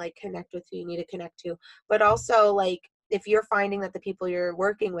kind of like connect with who you need to connect to, but also like if you're finding that the people you're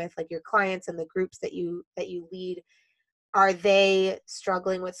working with, like your clients and the groups that you lead, are they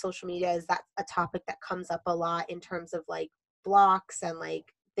struggling with social media? Is that a topic that comes up a lot in terms of like blocks and like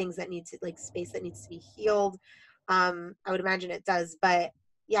things that need to, like space that needs to be healed? I would imagine it does, but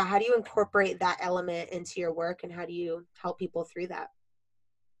yeah, how do you incorporate that element into your work, and how do you help people through that?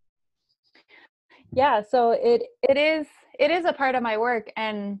 Yeah, so it is a part of my work.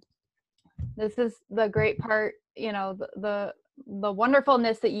 And this is the great part, the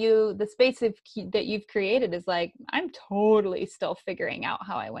wonderfulness the space that you've created is like, I'm totally still figuring out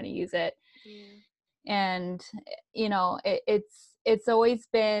how I want to use it. Yeah. And it's always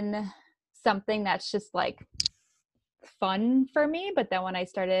been something that's just like fun for me. But then when I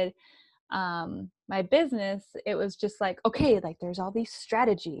started my business, it was just like, okay, like there's all these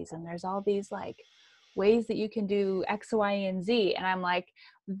strategies and there's all these like ways that you can do X, Y, and Z. And I'm like,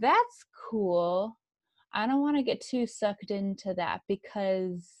 that's cool. I don't want to get too sucked into that,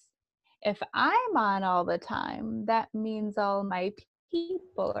 because if I'm on all the time, that means all my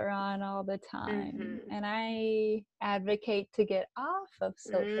people are on all the time, Mm-hmm. and I advocate to get off of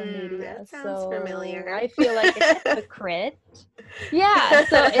social media. That sounds So familiar. I feel like a hypocrite. Yeah.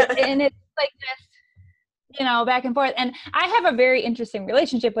 So it's like this, back and forth. And I have a very interesting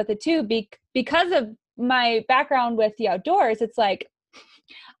relationship with it too, because of my background with the outdoors. It's like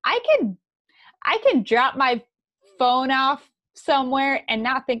I can drop my phone off somewhere and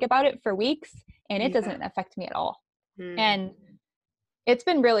not think about it for weeks, and it Yeah. doesn't affect me at all. Mm. And it's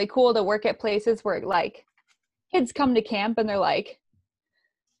been really cool to work at places where like kids come to camp and they're like,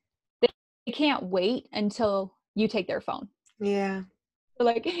 they can't wait until you take their phone. Yeah. They're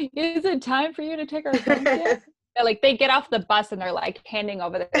like, is it time for you to take our phones yet? Like they get off the bus and they're like handing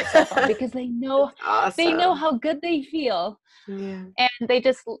over their cell phone because they know Awesome. how good they feel. Yeah. And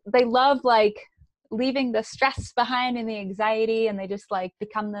they love like leaving the stress behind and the anxiety, and they just like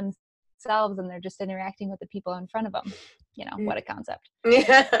become themselves, and they're just interacting with the people in front of them. What a concept.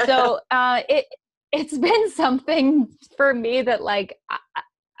 Yeah. So it's been something for me that like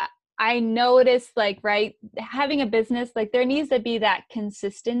I noticed, like, right, having a business, like there needs to be that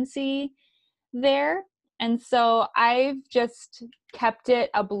consistency there. And so I've just kept it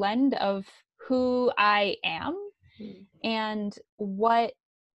a blend of who I am and what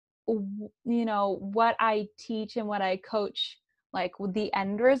I teach and what I coach, like with the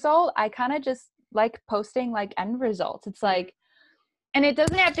end result. I kind of just like posting like end results. It's like, and it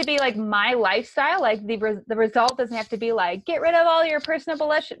doesn't have to be like my lifestyle. Like the result doesn't have to be like, get rid of all your personal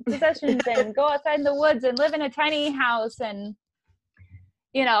possessions and go outside in the woods and live in a tiny house and,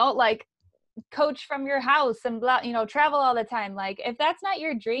 like coach from your house and blah, travel all the time. Like if that's not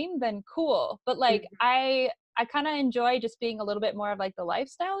your dream, then cool. But like, I kind of enjoy just being a little bit more of like the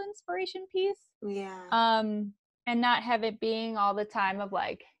lifestyle inspiration piece. Yeah. And not have it being all the time of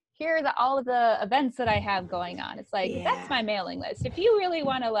like, here are all of the events that I have going on. It's like, that's my mailing list. If you really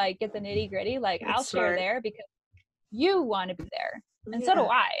want to like get the nitty gritty, like That's I'll share smart. there because you want to be there. And Yeah. so do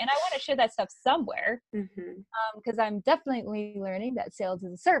I. And I want to share that stuff somewhere. Mm-hmm. Because I'm definitely learning that sales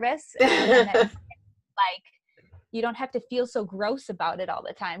is a service. And that, like, you don't have to feel so gross about it all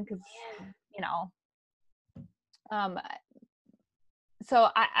the time. Because, so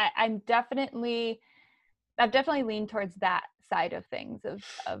I've definitely leaned towards that side of things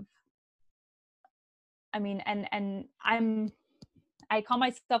of I mean, and I call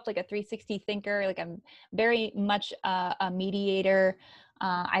myself like a 360 thinker. Like I'm very much a mediator.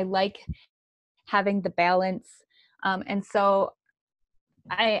 I like having the balance. And so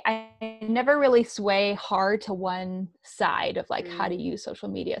I never really sway hard to one side of like how to use social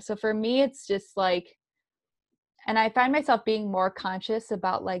media. So for me, it's just like, and I find myself being more conscious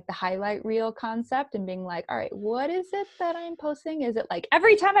about like the highlight reel concept and being like, all right, what is it that I'm posting? Is it like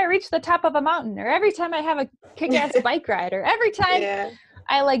every time I reach the top of a mountain, or every time I have a kick-ass bike ride, or every time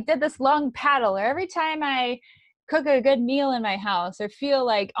I like did this long paddle, or every time I cook a good meal in my house, or feel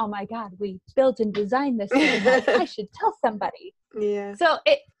like, oh my God, we built and designed this thing. Like, I should tell somebody. Yeah. So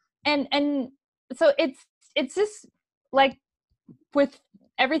and so it's just like with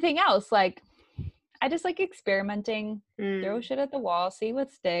everything else, like I just like experimenting, throw shit at the wall, see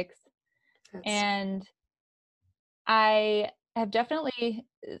what sticks. And I have definitely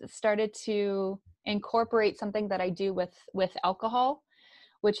started to incorporate something that I do with alcohol,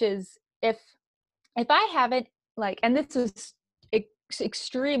 which is if I haven't, like, and this is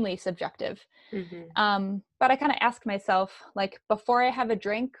extremely subjective, but I kind of ask myself, like, before I have a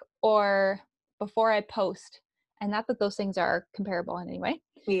drink or before I post, and not that those things are comparable in any way,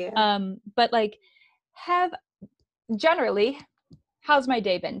 but like, generally, how's my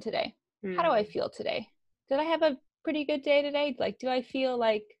day been today? How do I feel today? Did I have a pretty good day today? Like, do I feel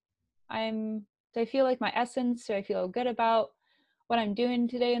like do I feel like my essence? Do I feel good about what I'm doing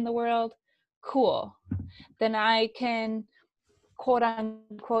today in the world? Cool. Then I can, quote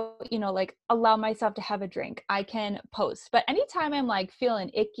unquote, like allow myself to have a drink. I can post. But anytime I'm like feeling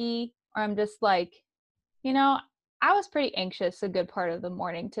icky, or I'm just like, I was pretty anxious a good part of the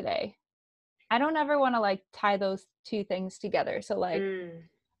morning today, I don't ever want to like tie those two things together. So like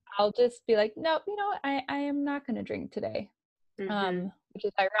I'll just be like, no, I am not going to drink today. Which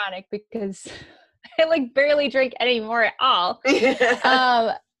is ironic because I like barely drink anymore at all.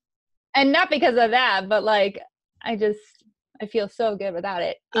 And not because of that, but like I feel so good without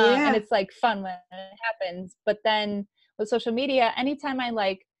it. And it's like fun when it happens. But then with social media, anytime I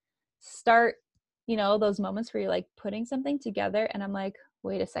like start, those moments where you're like putting something together and I'm like,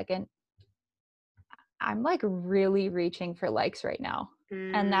 wait a second, I'm like really reaching for likes right now.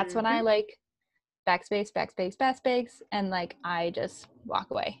 And that's when I like backspace, and like I just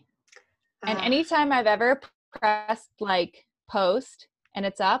walk away. And anytime I've ever pressed like post and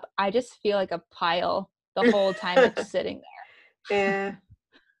it's up, I just feel like a pile the whole time it's sitting there. Yeah.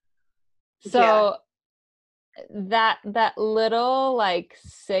 Yeah. So that little like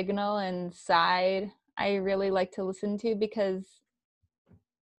signal inside, I really like to listen to, because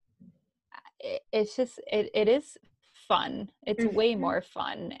it's just it is fun. It's way Mhm. more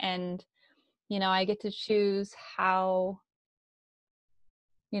fun, and I get to choose how,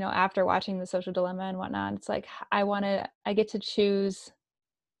 after watching The Social Dilemma and whatnot, it's like I get to choose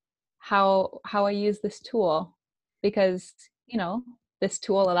how I use this tool, because this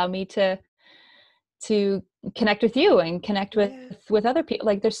tool allowed me to connect with you and connect with Yeah. with other people.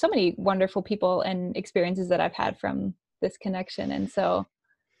 Like, there's so many wonderful people and experiences that I've had from this connection, and so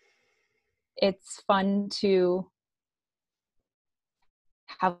it's fun to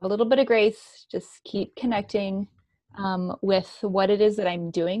have a little bit of grace, just keep connecting with what it is that I'm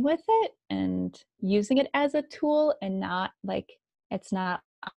doing with it, and using it as a tool, and not like it's not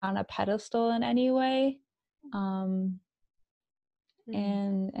on a pedestal in any way. Um,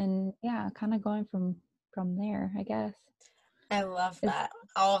 Mhm. and yeah, kind of going from there, I guess. I love Is that.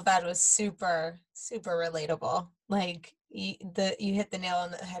 All of that was super, super relatable. Like you hit the nail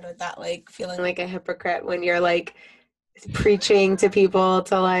on the head with that, like feeling Like a hypocrite when you're like preaching to people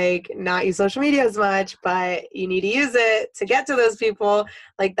to like not use social media as much, but you need to use it to get to those people.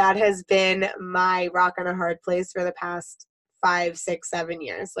 Like, that has been my rock on a hard place for the past 5, 6, 7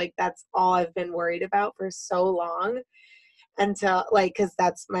 years. Like, that's all I've been worried about for so long, until like, because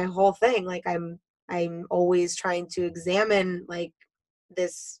that's my whole thing. Like, I'm always trying to examine like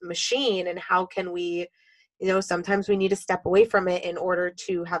this machine, and how can we, sometimes we need to step away from it in order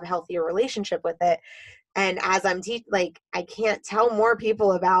to have a healthier relationship with it. And as I'm like, I can't tell more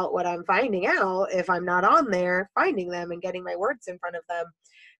people about what I'm finding out if I'm not on there finding them and getting my words in front of them.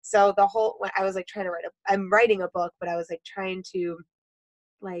 So when I was like trying to I'm writing a book, but I was like trying to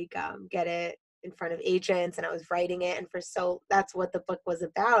like get it in front of agents, and I was writing it. And that's what the book was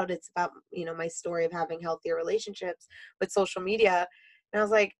about. It's about, my story of having healthier relationships with social media. And I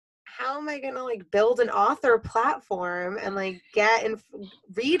was like, how am I going to like build an author platform and like get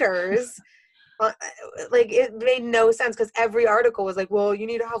readers? Like, it made no sense, because every article was like, well, you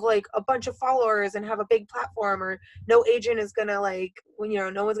need to have like a bunch of followers and have a big platform, or no agent is gonna like, when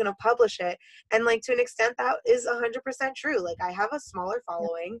no one's gonna publish it. And like, to an extent, that is 100% true. Like, I have a smaller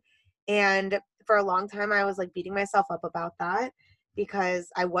following, and for a long time I was like beating myself up about that, because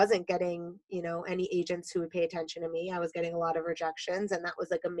I wasn't getting any agents who would pay attention to me. I was getting a lot of rejections, and that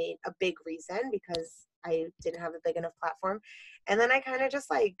was like a big reason, because I didn't have a big enough platform. And then I kind of just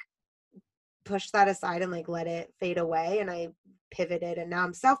like pushed that aside and like let it fade away, and I pivoted, and now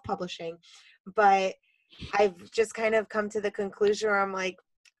I'm self-publishing. But I've just kind of come to the conclusion where I'm like,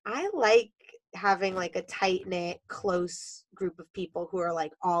 I like having like a tight knit close group of people who are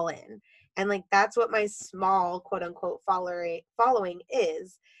like all in, and like that's what my small quote unquote following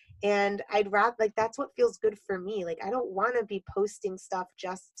is. And I'd rather, like, that's what feels good for me. Like, I don't want to be posting stuff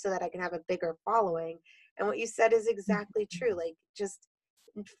just so that I can have a bigger following. And what you said is exactly true. Like, just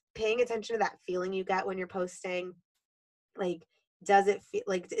paying attention to that feeling you get when you're posting. Like, does it feel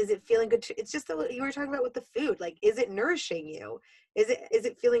like, is it feeling good it's just what you were talking about with the food. Like, is it nourishing you? Is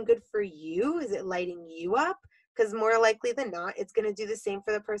it feeling good for you? Is it lighting you up? Because more likely than not, it's going to do the same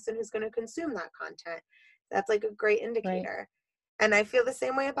for the person who's going to consume that content. That's like a great right. indicator. And I feel the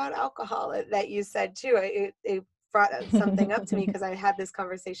same way about alcohol that you said too. It brought something up to me, because I had this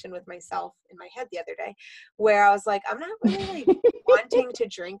conversation with myself in my head the other day, where I was like, I'm not really like wanting to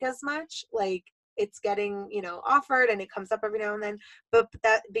drink as much. Like, it's getting offered, and it comes up every now and then. But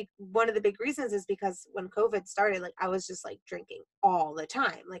one of the big reasons is because when COVID started, like, I was just like drinking all the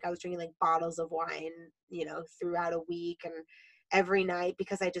time. Like, I was drinking like bottles of wine throughout a week and every night,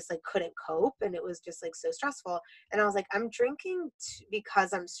 because I just like couldn't cope, and it was just like so stressful. And I was like, I'm drinking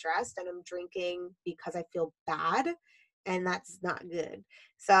because I'm stressed, and I'm drinking because I feel bad, and that's not good.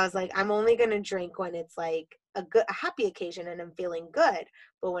 So I was like, I'm only going to drink when it's like a happy occasion and I'm feeling good.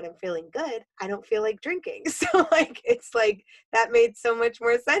 But when I'm feeling good, I don't feel like drinking. So like, it's like, that made so much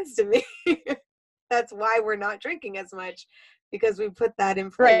more sense to me. That's why we're not drinking as much, because we put that in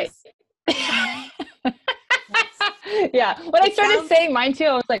Right. place. Yeah. When I It started sounds saying mine too,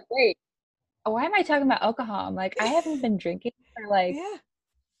 I was like, wait, why am I talking about alcohol? I'm like, I haven't been drinking for like yeah.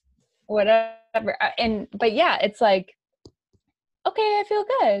 whatever. But yeah, it's like, okay, I feel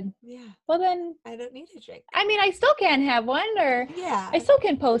good. Yeah. Well then, I don't need to drink. I mean, I still can have one, or Yeah. I still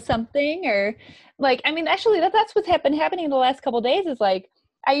can post something, or like, I mean, actually that's what's been happening the last couple of days, is like,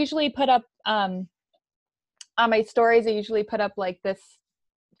 I usually put up, on my stories, I usually put up like this,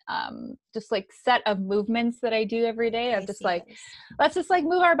 just like set of movements that I do every day of just like, Pisces. let's just like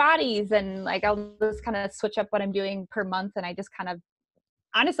move our bodies, and like I'll just kind of switch up what I'm doing per month, and I just kind of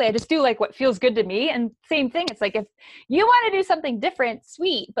honestly I just do like what feels good to me. And same thing, it's like if you want to do something different,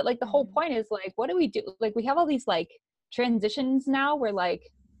 sweet, but like the whole point is like, what do we do? Like we have all these like transitions now where like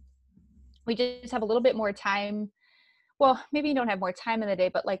we just have a little bit more time. Well, maybe you don't have more time in the day,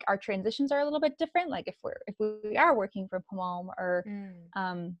 but like our transitions are a little bit different. Like if we are working from home, or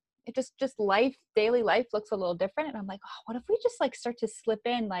it just life, daily life looks a little different. And I'm like, oh, what if we just like start to slip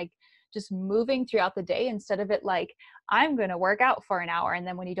in like just moving throughout the day, instead of it like I'm going to work out for an hour, and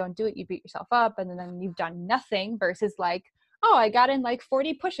then when you don't do it, you beat yourself up, and then you've done nothing, versus like, oh, I got in like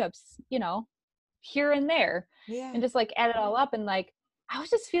 40 push-ups, here and there, and just like add it all up. And like I was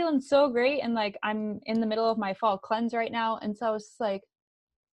just feeling so great, and like I'm in the middle of my fall cleanse right now, and so I was just like,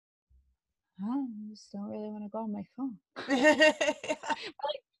 oh, I just don't really want to go on my phone.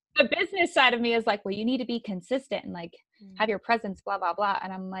 Like, the business side of me is like, well, you need to be consistent and like have your presence, blah blah blah,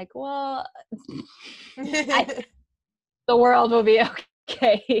 and I'm like, well, the world will be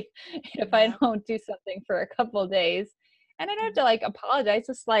okay if I don't do something for a couple of days, and I don't have to like apologize,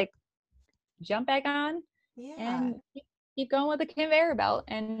 just like jump back on and keep going with the conveyor belt.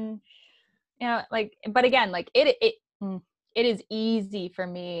 And like, but again, like it is easy for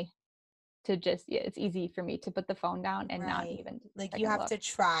me to just it's easy for me to put the phone down and not even like you have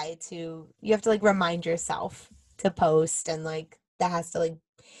to like remind yourself to post, and like that has to like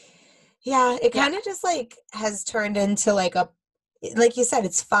it kind of just like has turned into like a, like you said,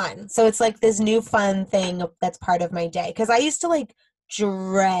 it's fun. So it's like this new fun thing that's part of my day, because I used to like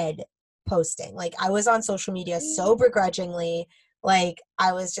dread posting. Like I was on social media so begrudgingly, like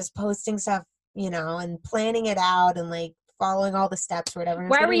I was just posting stuff, and planning it out and like following all the steps or whatever.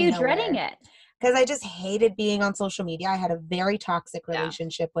 Why were you dreading it? Because I just hated being on social media. I had a very toxic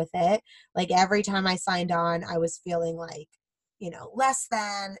relationship with it. Like every time I signed on, I was feeling like, less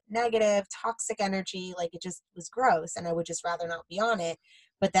than, negative, toxic energy. Like it just was gross, and I would just rather not be on it.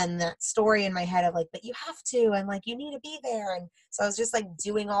 But then that story in my head of like, but you have to, and like you need to be there. And so I was just like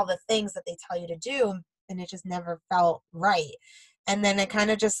doing all the things that they tell you to do, and it just never felt right. And then it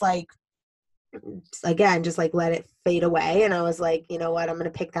kind of just like, again, just like let it fade away. And I was like, you know what, I'm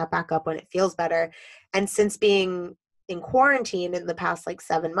going to pick that back up when it feels better. And since being in quarantine in the past like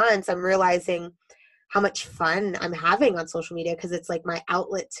 7 months, I'm realizing how much fun I'm having on social media, because it's like my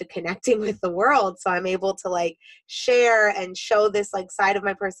outlet to connecting with the world. So I'm able to like share and show this like side of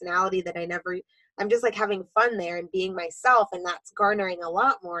my personality that I'm just like having fun there and being myself. And that's garnering a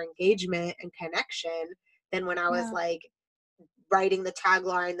lot more engagement and connection than when I was like writing the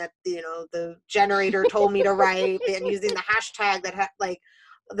tagline that the generator told me to write, and using the hashtag that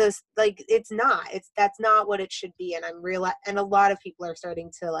that's not what it should be. And and a lot of people are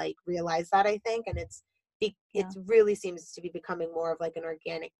starting to like realize that, I think, and it really seems to be becoming more of like an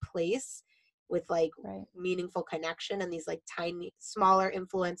organic place with like meaningful connection, and these like tiny smaller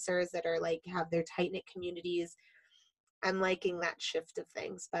influencers that are like have their tight-knit communities. I'm liking that shift of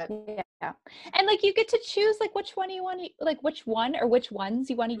things. But and like you get to choose like which one you want to, like which one or which ones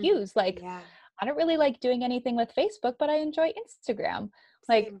you want to use. Like I don't really like doing anything with Facebook, but I enjoy Instagram.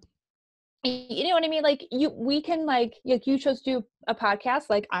 Like you know what I mean? Like we can like you chose to do a podcast,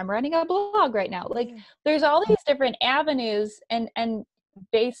 like I'm running a blog right now. Like there's all these different avenues, and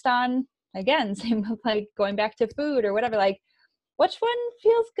based on, again, same with like going back to food or whatever, like which one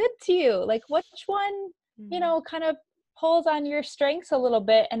feels good to you? Like which one, kind of pulls on your strengths a little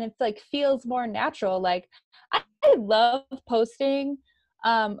bit, and it's like feels more natural. Like I love posting,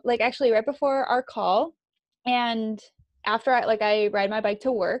 like actually right before our call and after I ride my bike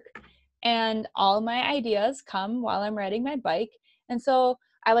to work, and all my ideas come while I'm riding my bike. And so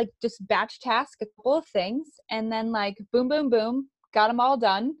I like just batch task a couple of things, and then like boom, boom, boom, got them all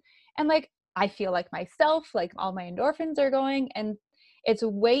done. And like, I feel like myself, like all my endorphins are going, and it's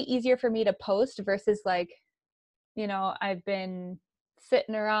way easier for me to post versus like, I've been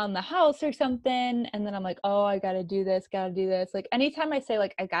sitting around the house or something, and then I'm like, oh, I gotta do this. Like anytime I say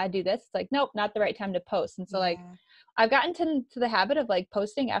like, I gotta do this, it's like, nope, not the right time to post. And so like, I've gotten to the habit of like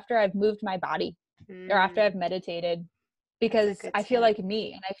posting after I've moved my body or after I've meditated, because I feel like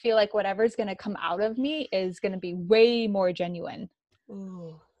me, and I feel like whatever's going to come out of me is going to be way more genuine.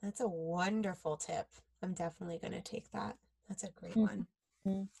 Ooh, that's a wonderful tip. I'm definitely going to take that. That's a great one.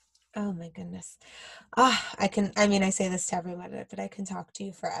 Oh my goodness. I say this to everyone, but I can talk to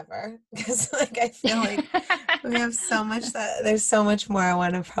you forever, because like I feel like we have so much there's so much more I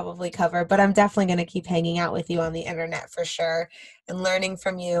want to probably cover, but I'm definitely going to keep hanging out with you on the internet for sure, and learning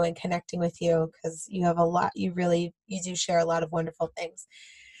from you and connecting with you, because you have a lot, you do share a lot of wonderful things.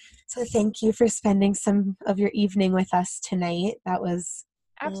 So thank you for spending some of your evening with us tonight. That was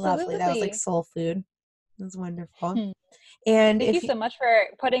lovely. That was like Absolutely. soul food. It was wonderful. Hmm. And Thank you if you, so much for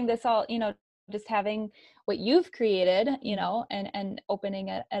putting this all, just having what you've created, and opening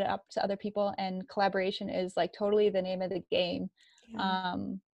it up to other people, and collaboration is like totally the name of the game. yeah.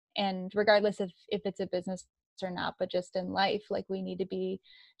 Um, and regardless if it's a business or not, but just in life, like we need to be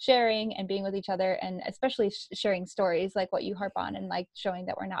sharing and being with each other, and especially sharing stories like what you harp on, and like showing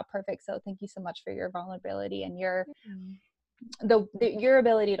that we're not perfect. So thank you so much for your vulnerability and your your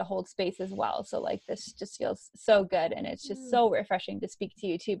ability to hold space as well. So like this just feels so good, and it's just so refreshing to speak to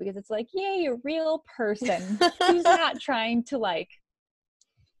you too, because it's like, yay, a real person who's not trying to like,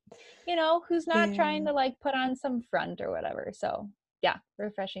 who's not trying to like put on some front or whatever. So yeah,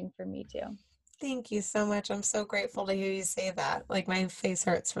 refreshing for me too. Thank you so much. I'm so grateful to hear you say that. Like my face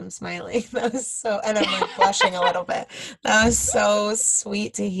hurts from smiling. That was so, and I'm like blushing a little bit. That was so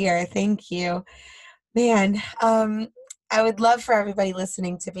sweet to hear. Thank you. Man, I would love for everybody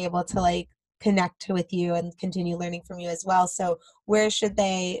listening to be able to like connect with you and continue learning from you as well. So where should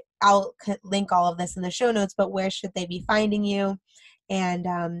they, I'll link all of this in the show notes, but where should they be finding you? And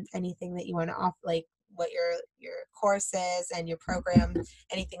anything that you want to offer, like what your courses and your program,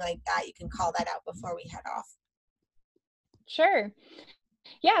 anything like that, you can call that out before we head off. Sure.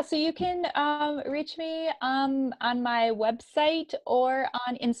 Yeah, so you can reach me on my website or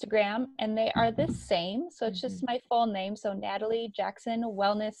on Instagram, and they are the same. So it's just my full name, so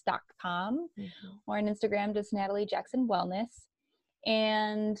NatalieJacksonWellness.com, or on Instagram, just Natalie Jackson Wellness.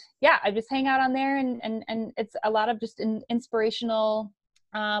 And yeah, I just hang out on there, and it's a lot of just inspirational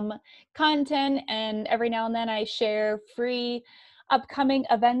content, and every now and then I share free upcoming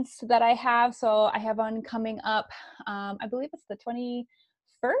events that I have. So I have one coming up, I believe it's the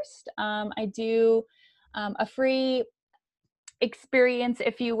 21st. I do a free experience,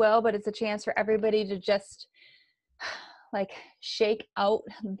 if you will, but it's a chance for everybody to just like shake out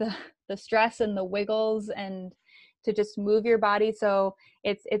the stress and the wiggles, and to just move your body. So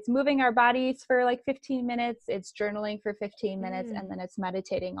it's moving our bodies for like 15 minutes, it's journaling for 15 minutes, and then it's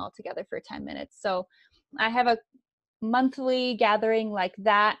meditating all together for 10 minutes. So I have a monthly gathering like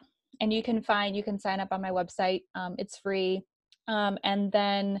that, and you can sign up on my website. It's free. And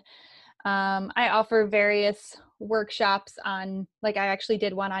then I offer various workshops on, like I actually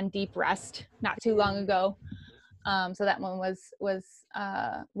did one on deep rest not too long ago. So that one was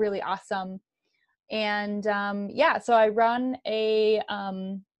really awesome. And yeah, so I run a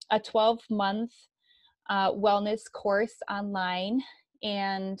 12-month wellness course online,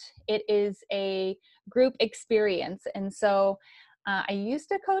 and it is a group experience. And so I used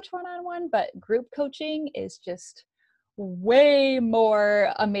to coach one-on-one, but group coaching is just way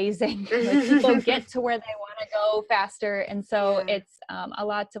more amazing. Like people get to where they want to go faster. And so it's a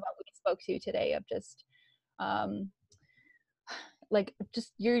lot to what we spoke to today, of just like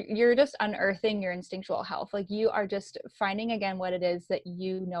just you're just unearthing your instinctual health. Like you are just finding again what it is that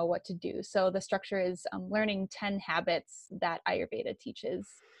you know what to do. So the structure is learning 10 habits that Ayurveda teaches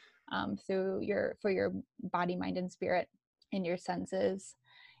for your body, mind, and spirit, and your senses.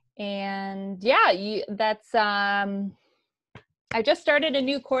 And yeah, that's I just started a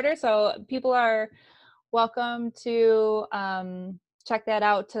new quarter, so people are welcome to check that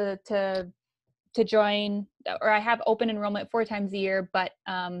out to join. Or I have open enrollment 4 times a year, but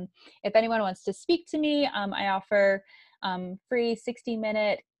if anyone wants to speak to me, I offer free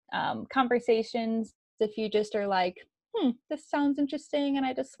 60-minute conversations. If you just are like, this sounds interesting, and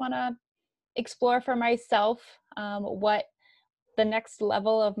I just want to explore for myself what the next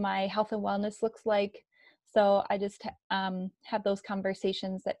level of my health and wellness looks like. So I just have those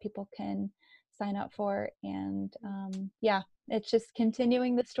conversations that people can sign up for. And yeah, it's just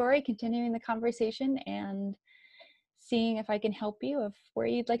continuing the story, continuing the conversation, and seeing if I can help you of where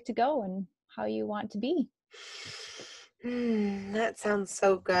you'd like to go and how you want to be. That sounds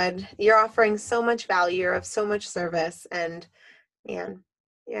so good. You're offering so much value. You're of so much service. And man,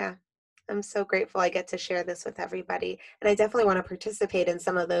 yeah, I'm so grateful I get to share this with everybody. And I definitely want to participate in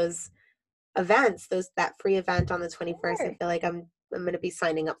some of those events, that free event on the 21st. Sure. I feel like I'm going to be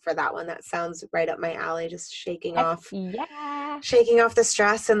signing up for that one. That sounds right up my alley, just shaking off the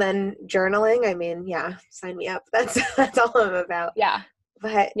stress and then journaling. I mean, yeah, sign me up. That's all I'm about. Yeah.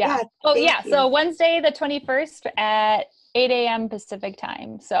 But yeah. Oh yeah. So Wednesday, the 21st at 8 a.m. Pacific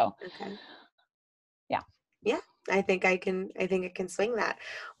time. So okay. Yeah. I think I can swing that.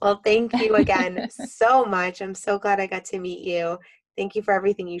 Well, thank you again so much. I'm so glad I got to meet you. Thank you for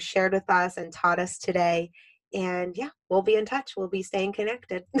everything you shared with us and taught us today. And yeah, we'll be in touch. We'll be staying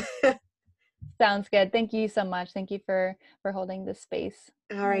connected. Sounds good. Thank you so much. Thank you for holding this space.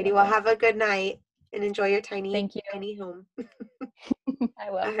 All righty. Well, have a good night and enjoy your tiny home. I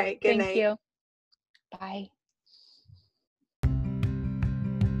will. All right. Good night. Thank you. Bye.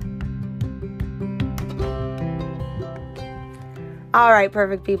 All right,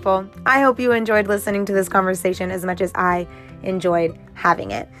 perfect people. I hope you enjoyed listening to this conversation as much as I enjoyed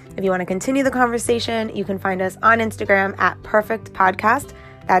having it. If you want to continue the conversation, you can find us on Instagram at Perfect Podcast.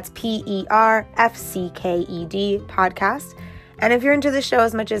 That's PERFCKED podcast. And if you're into the show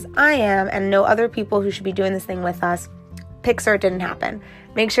as much as I am and know other people who should be doing this thing with us, Pixar didn't happen.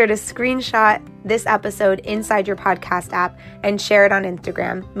 Make sure to screenshot this episode inside your podcast app and share it on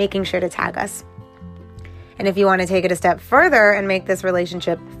Instagram, making sure to tag us. And if you want to take it a step further and make this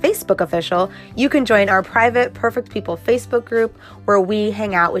relationship Facebook official, you can join our private Perfect People Facebook group where we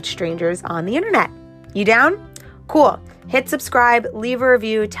hang out with strangers on the internet. You down? Cool. Hit subscribe, leave a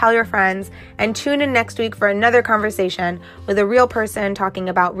review, tell your friends, and tune in next week for another conversation with a real person talking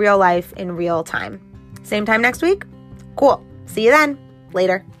about real life in real time. Same time next week? Cool. See you then.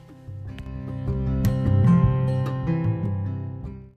 Later.